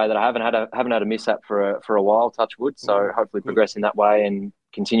progress in the way that I haven't had a mishap for a while, touch wood. So hopefully progress in that way and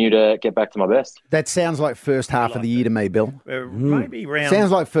continue to get back to my best. That sounds like first half of the year to me, Bill. Maybe round. Sounds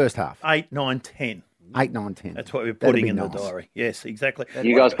like first half. 8, 9, 10. 8, 9, 10. That's what we're That'd putting be in nice. the diary. Yes, exactly.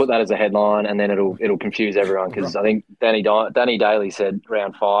 You guys put that as a headline, and then it'll confuse everyone because I think Danny Daly said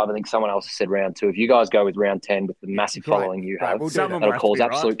round 5. I think someone else said round 2. If you guys go with round 10 with the massive following you have, that'll cause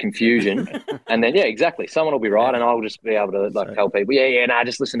absolute confusion. And then exactly, someone will be right, and I'll just be able to tell people,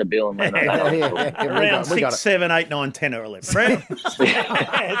 just listen to Bill and let Round 6, 7, 8, 9, 10 or 11. Somewhere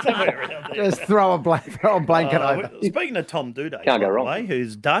around there. Just throw a blanket over. Speaking of Tom Doedee, Can't go wrong. by the way,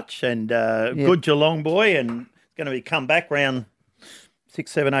 who's Dutch and good Geelong boy, and going to be come back round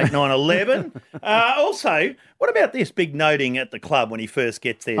 6, 7, 8, 9, 11. Also, what about this big noting at the club when he first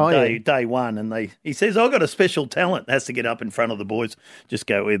gets there, day one, and he says, "I've got a special talent." Has to get up in front of the boys. Just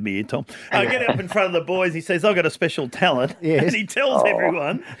go with me here, Tom. Get up in front of the boys. He says, "I've got a special talent," and he tells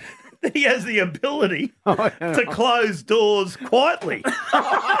everyone that he has the ability to close doors quietly.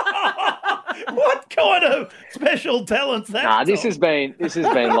 What kind of special talent's that? Nah, this has been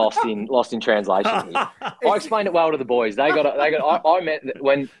lost in translation here. I explained it well to the boys. I meant that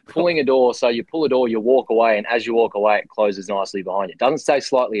when pulling a door, so you pull a door, you walk away, and as you walk away, it closes nicely behind you. It doesn't stay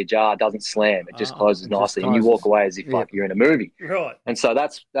slightly ajar, it doesn't slam, it just closes nicely, and you walk away as if like you're in a movie. Right. And so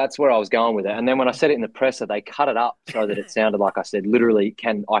that's where I was going with it. And then when I said it in the presser, they cut it up so that it sounded like I said, literally,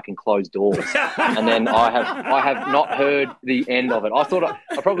 I can close doors. And then I have not heard the end of it. I thought I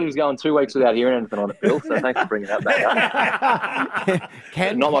probably was going 2 weeks without hearing anything on it, Bill. So thanks for bringing that back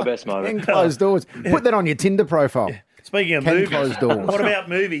up. Not my best moment. Can close doors. Put that on your Tinder profile. Speaking of movies, close doors. What about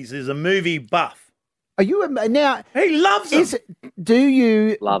movies? There's a movie buff. Are you now? He loves them. Do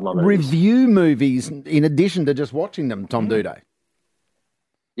you love my movies. Review movies in addition to just watching them, Tom Doedee?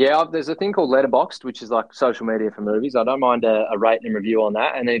 Yeah, there's a thing called Letterboxd, which is like social media for movies. I don't mind a rate and review on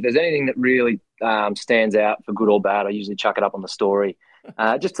that. And if there's anything that really stands out for good or bad, I usually chuck it up on the story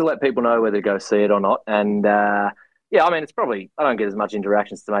just to let people know whether to go see it or not. And it's probably, I don't get as much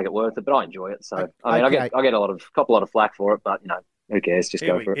interactions to make it worth it, but I enjoy it. So I get a couple lot of flack for it, but who cares? Just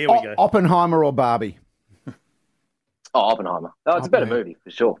go for it. Here we go. Oppenheimer or Barbie? Oppenheimer. Oh, it's a better movie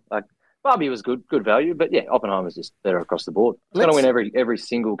for sure. Barbie was good value, but Oppenheimer's just better across the board. It's going to win every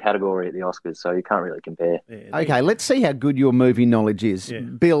single category at the Oscars, so you can't really compare. Okay, let's see how good your movie knowledge is. Yeah.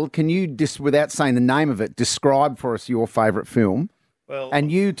 Bill, can you just, without saying the name of it, describe for us your favourite film? Well,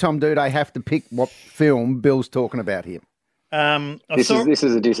 and you, Tom Doedee, have to pick what film Bill's talking about here. This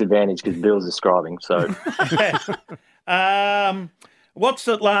is a disadvantage because Bill's describing. So, watched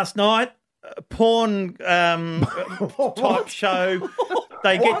it last night. Porn type show.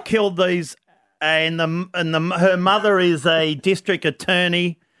 They get killed. And her mother is a district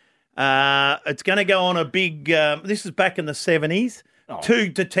attorney. It's going to go on a big. This is back in the 70s. 2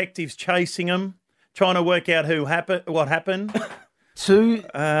 detectives chasing them, trying to work out what happened. 2.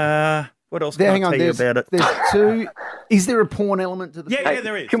 What else can I tell you about it? There's 2. Is there a porn element to the? Yeah,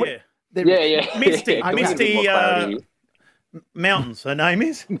 there is. Yeah. Misty. Mountains, her name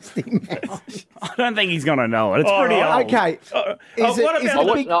is. I don't think he's going to know it. It's pretty old. Okay.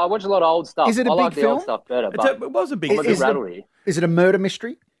 I watch a lot of old stuff. Is it a I big like film? The old stuff better. But it was a big film. Is it a murder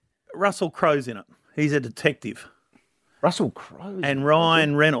mystery? Russell Crowe's in it. He's a detective. Russell Crowe. And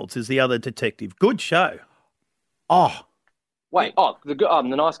Ryan Reynolds is the other detective. Good show. Oh. Wait, the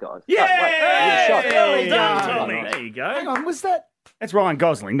nice guys. Yeah! Well done, Tommy. There you go. Hang on, was that? That's Ryan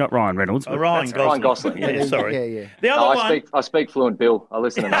Gosling, not Ryan Reynolds. Ryan Gosling. Yeah, sorry. Yeah. The other one. I speak fluent Bill. I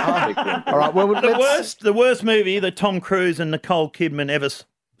listen to that. I speak fluent Bill. All right. Well, the worst movie that Tom Cruise and Nicole Kidman ever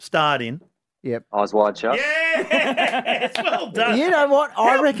starred in. Yep. Eyes Wide Shut. Yeah, it's well done. You know what?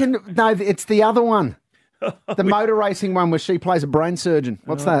 I reckon. No, it's the other one. The motor racing one where she plays a brain surgeon.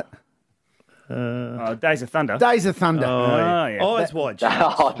 What's that? Days of Thunder. Days of Thunder. Yeah. Eyes Wide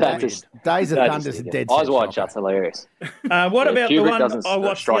Shut. Days of Thunder's a dead set. Eyes Wide Shut's hilarious. What about the one doesn't I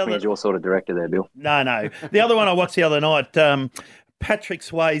watched strike me as your sort of director there, Bill. No. The other one I watched the other night, Patrick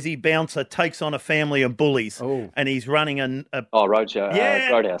Swayze, bouncer, takes on a family of bullies, and he's running Roadshow.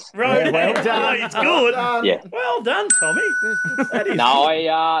 Roadhouse. Well done. It's good. Yeah. Well done, Tommy. That is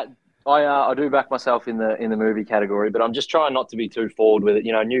good. I do back myself in the movie category, but I'm just trying not to be too forward with it.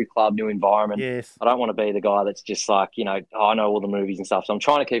 New club, new environment. Yes. I don't want to be the guy that's just like, I know all the movies and stuff. So I'm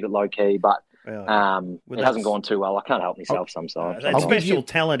trying to keep it low key, but it hasn't gone too well. I can't help myself sometimes. That special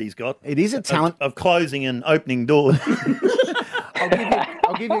talent he's got. It is a talent of closing and opening doors.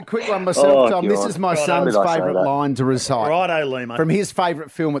 I'll give you a quick one myself, Tom. This is my son's favourite line to recite. Righto, Lima. From his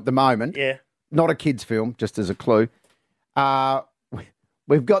favourite film at the moment. Yeah. Not a kid's film, just as a clue.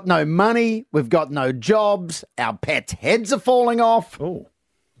 We've got no money. We've got no jobs. Our pets' heads are falling off. Oh.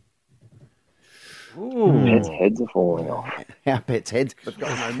 Pets' heads are falling off. Our pets' heads. We've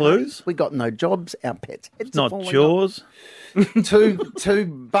got no Clues? We got no jobs. Our pets' heads. Not are falling Jaws. off. Two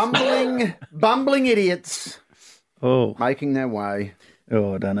bumbling idiots. Oh, making their way.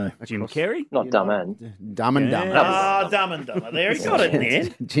 Oh, I don't know. Jim Carrey? Not Dumb and. Dumb and Dumber. Ah, Dumb and Dumber. There, he got it in the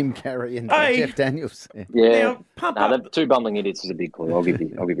end. Jim Carrey and Hey. Jeff Daniels. Yeah. Pump No, the two bumbling idiots is a big clue. I'll give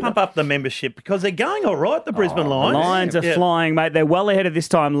you Pump up the membership because they're going all right, the Brisbane Lions. The Lions are Yeah. flying, mate. They're well ahead of this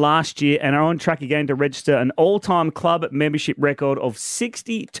time last year and are on track again to register an all-time club membership record of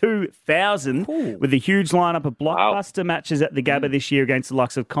 62,000 with a huge lineup of blockbuster matches at the Gabba this year against the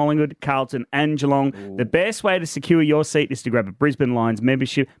likes of Collingwood, Carlton and Geelong. The best way to secure your seat is to grab a Brisbane Lions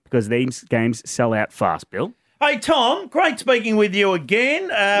membership because these games sell out fast, Bill. Hey, Tom, great speaking with you again.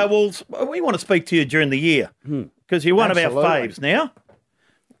 We want to speak to you during the year because you're one of our faves now.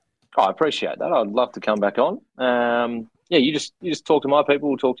 I appreciate that. I'd love to come back on. Yeah, you just talk to my people.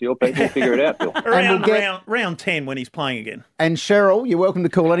 We'll talk to your people. We'll figure it out, Bill. Round 10 when he's playing again. And Cheryl, you're welcome to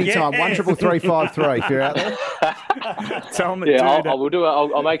call anytime. Yeah. 133353 if you're out there.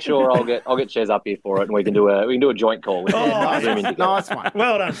 I'll make sure I'll get Chez up here for it, and we can do a joint call. Nice one.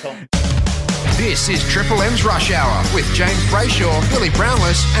 Well done, Tom. This is Triple M's Rush Hour with James Brayshaw, Billy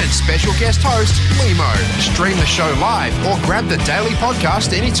Brownless, and special guest host, Limo. Stream the show live or grab the daily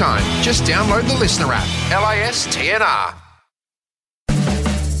podcast anytime. Just download the Listener app. LASTNR.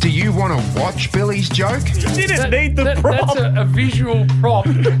 Do you want to watch Billy's joke? You didn't need the prop. That's a visual prop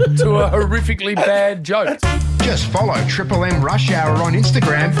to a horrifically bad joke. Just follow Triple M Rush Hour on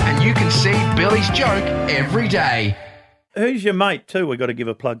Instagram and you can see Billy's joke every day. Who's your mate, too, we've got to give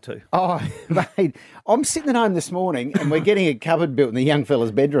a plug to? Oh, mate, I'm sitting at home this morning and we're getting a cupboard built in the young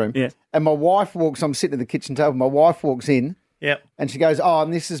fella's bedroom. Yes. And my wife I'm sitting at the kitchen table, my wife walks in. Yep. And she goes, oh,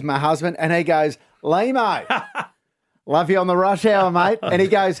 and this is my husband. And he goes, Limo, love you on the Rush Hour, mate. And he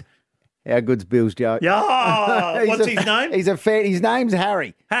goes, how good's Bill's joke? Yeah. What's his name? He's a fan. His name's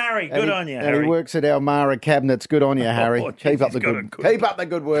Harry. Harry, good on you, And Harry. he works at Almara Cabinets. Good on you, Harry. Oh, geez, keep up he's got a good- keep up the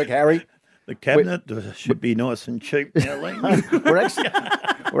good work, Harry. The cabinet should be nice and cheap now, Lee. We're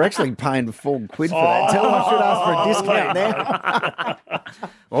actually paying £4 for that. Tell him I should ask for a discount now.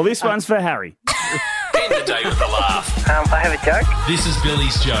 Well, this one's for Harry. End the day with a laugh. I have a joke. This is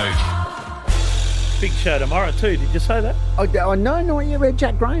Billy's joke. Big show tomorrow too. Did you say that? Oh, no, you read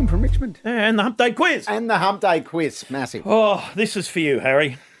Jack Graham from Richmond. Yeah, and the Hump Day quiz. And the Hump Day quiz. Massive. Oh, this is for you,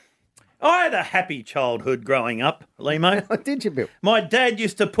 Harry. I had a happy childhood growing up, Limo. Did you, Bill? My dad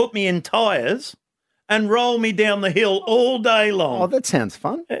used to put me in tyres and roll me down the hill all day long. Oh, that sounds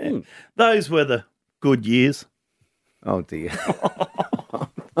fun. Yeah. Those were the good years. Oh, dear.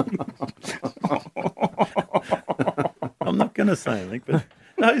 I'm not going to say anything, but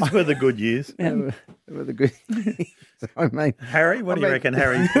those were the good years. They were the good. I mean, Harry, what do you reckon,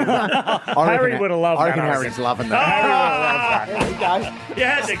 Harry? Harry would have loved that. I reckon Harry's loving that. Harry would have loved that. You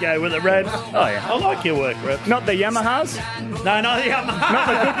had to go with it, Rad. Oh, yeah. I like your work, Rad. Not the Yamahas? No, not the Yamaha. Not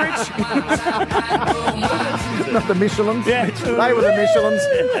the Goodrich? Not the Michelins. Yeah. They were the Michelins.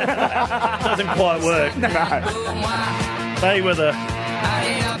 Doesn't quite work. No. They were the...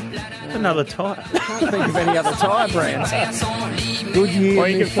 Another tyre. I can't think of any other tyre brands. Good year. Well,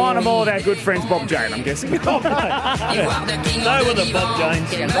 you can find them all at our good friends Bob Jane, I'm guessing. Oh, no. Yeah. They were the Bob Janes.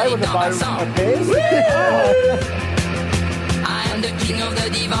 They were the bow pairs. I am the king of the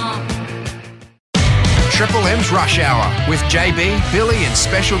divan. Triple M's Rush Hour with JB, Billy and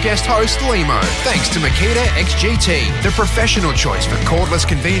special guest host Limo. Thanks to Makita XGT, the professional choice for cordless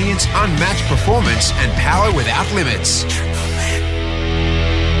convenience, unmatched performance and power without limits.